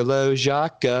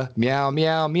Jacques, meow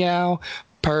meow meow.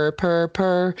 Purr, purr,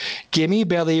 purr. Gimme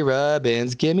belly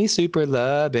rubbins. Gimme super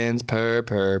lovin's. Purr,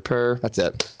 purr, purr. That's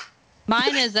it.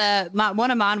 Mine is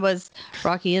one of mine was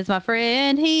Rocky is my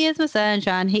friend, he is my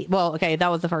sunshine. That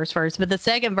was the first verse, but the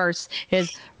second verse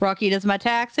is Rocky does my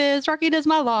taxes, Rocky does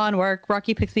my lawn work,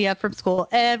 Rocky picks me up from school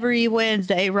every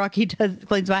Wednesday, Rocky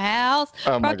cleans my house,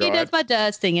 Rocky does my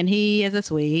dusting, and he is a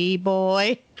sweet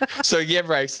boy. So yeah,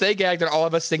 right. Stay gagged on all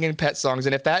of us singing pet songs,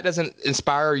 and if that doesn't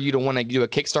inspire you to want to do a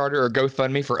Kickstarter or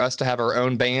GoFundMe for us to have our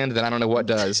own band, then I don't know what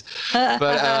does.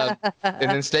 But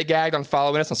and then stay gagged on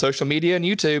following us on social media and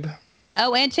YouTube.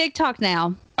 Oh, and TikTok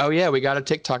now. Oh, yeah, we got a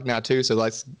TikTok now, too, so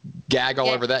let's gag all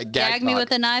over that. Gag Me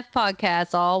With a Knife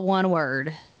podcast, all one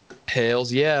word. Hells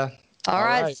yeah. All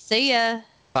right, see ya.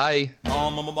 Bye.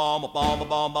 Bomb, bomb, bomb, bomb, bomb,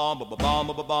 bomb, bomb, bomb,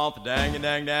 bomb, bomb, dang,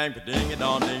 dang, dang, ding,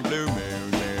 dong, ding, blue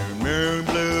moon, moon, moon,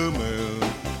 blue moon,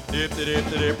 dip, dip,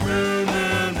 dip, moon,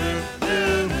 moon, moon,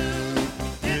 blue moon,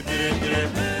 dip, dip,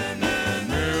 dip, moon, moon,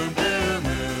 moon, blue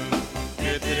moon,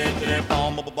 dip, dip, dip,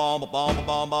 bomb, bomb, bomb, bomb,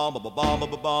 bomb, bomb, bomb,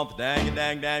 bomb, bomb, dang,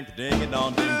 dang, dang, ding,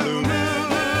 dong, ding, blue moon,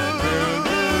 moon,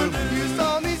 moon, you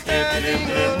saw me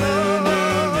standing alone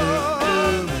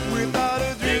without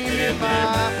a dream in my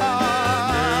heart.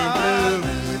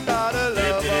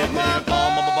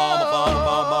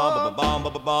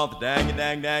 Dang it,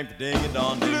 dang, dang, ding it,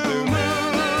 dong, ding, blue moon.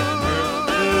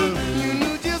 You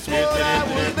knew just what I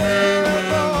was there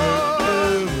for.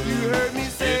 You heard me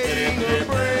saying a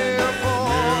prayer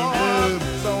for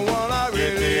someone I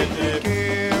really did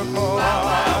care for.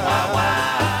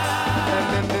 And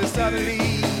then there suddenly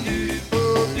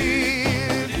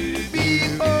appeared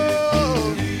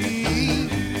before me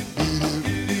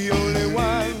the only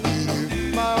one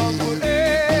my arms would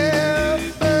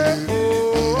ever hold.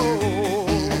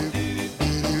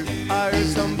 I heard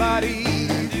somebody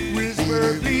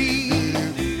whisper,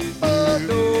 please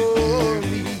adore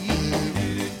me.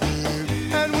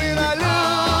 And when I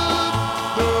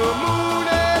looked, the moon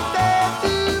had dared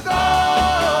to go.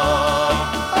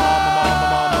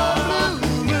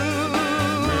 Blue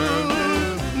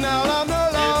moon, now I'm no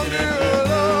longer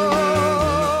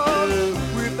alone,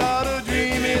 without a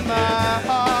dream in my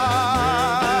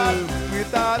heart,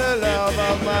 without a love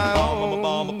of my own.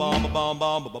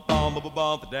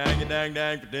 Dang it, dang,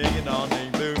 dang, ding it, on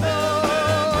ding, blue.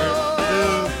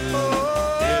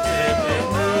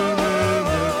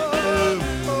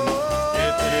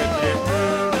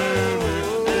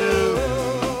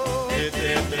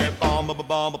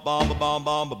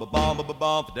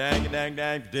 Dang it, dang,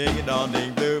 dang, ding it, on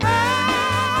ding, blue.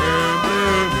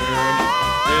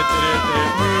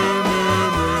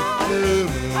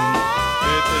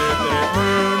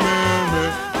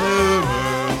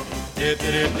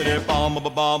 Bomb,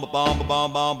 bomb, bomb,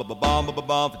 bomb, bomb, bomb, bomb,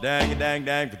 bomb, dang it, dang,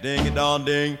 dang, ding it, on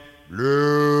ding,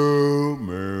 blue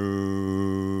moon.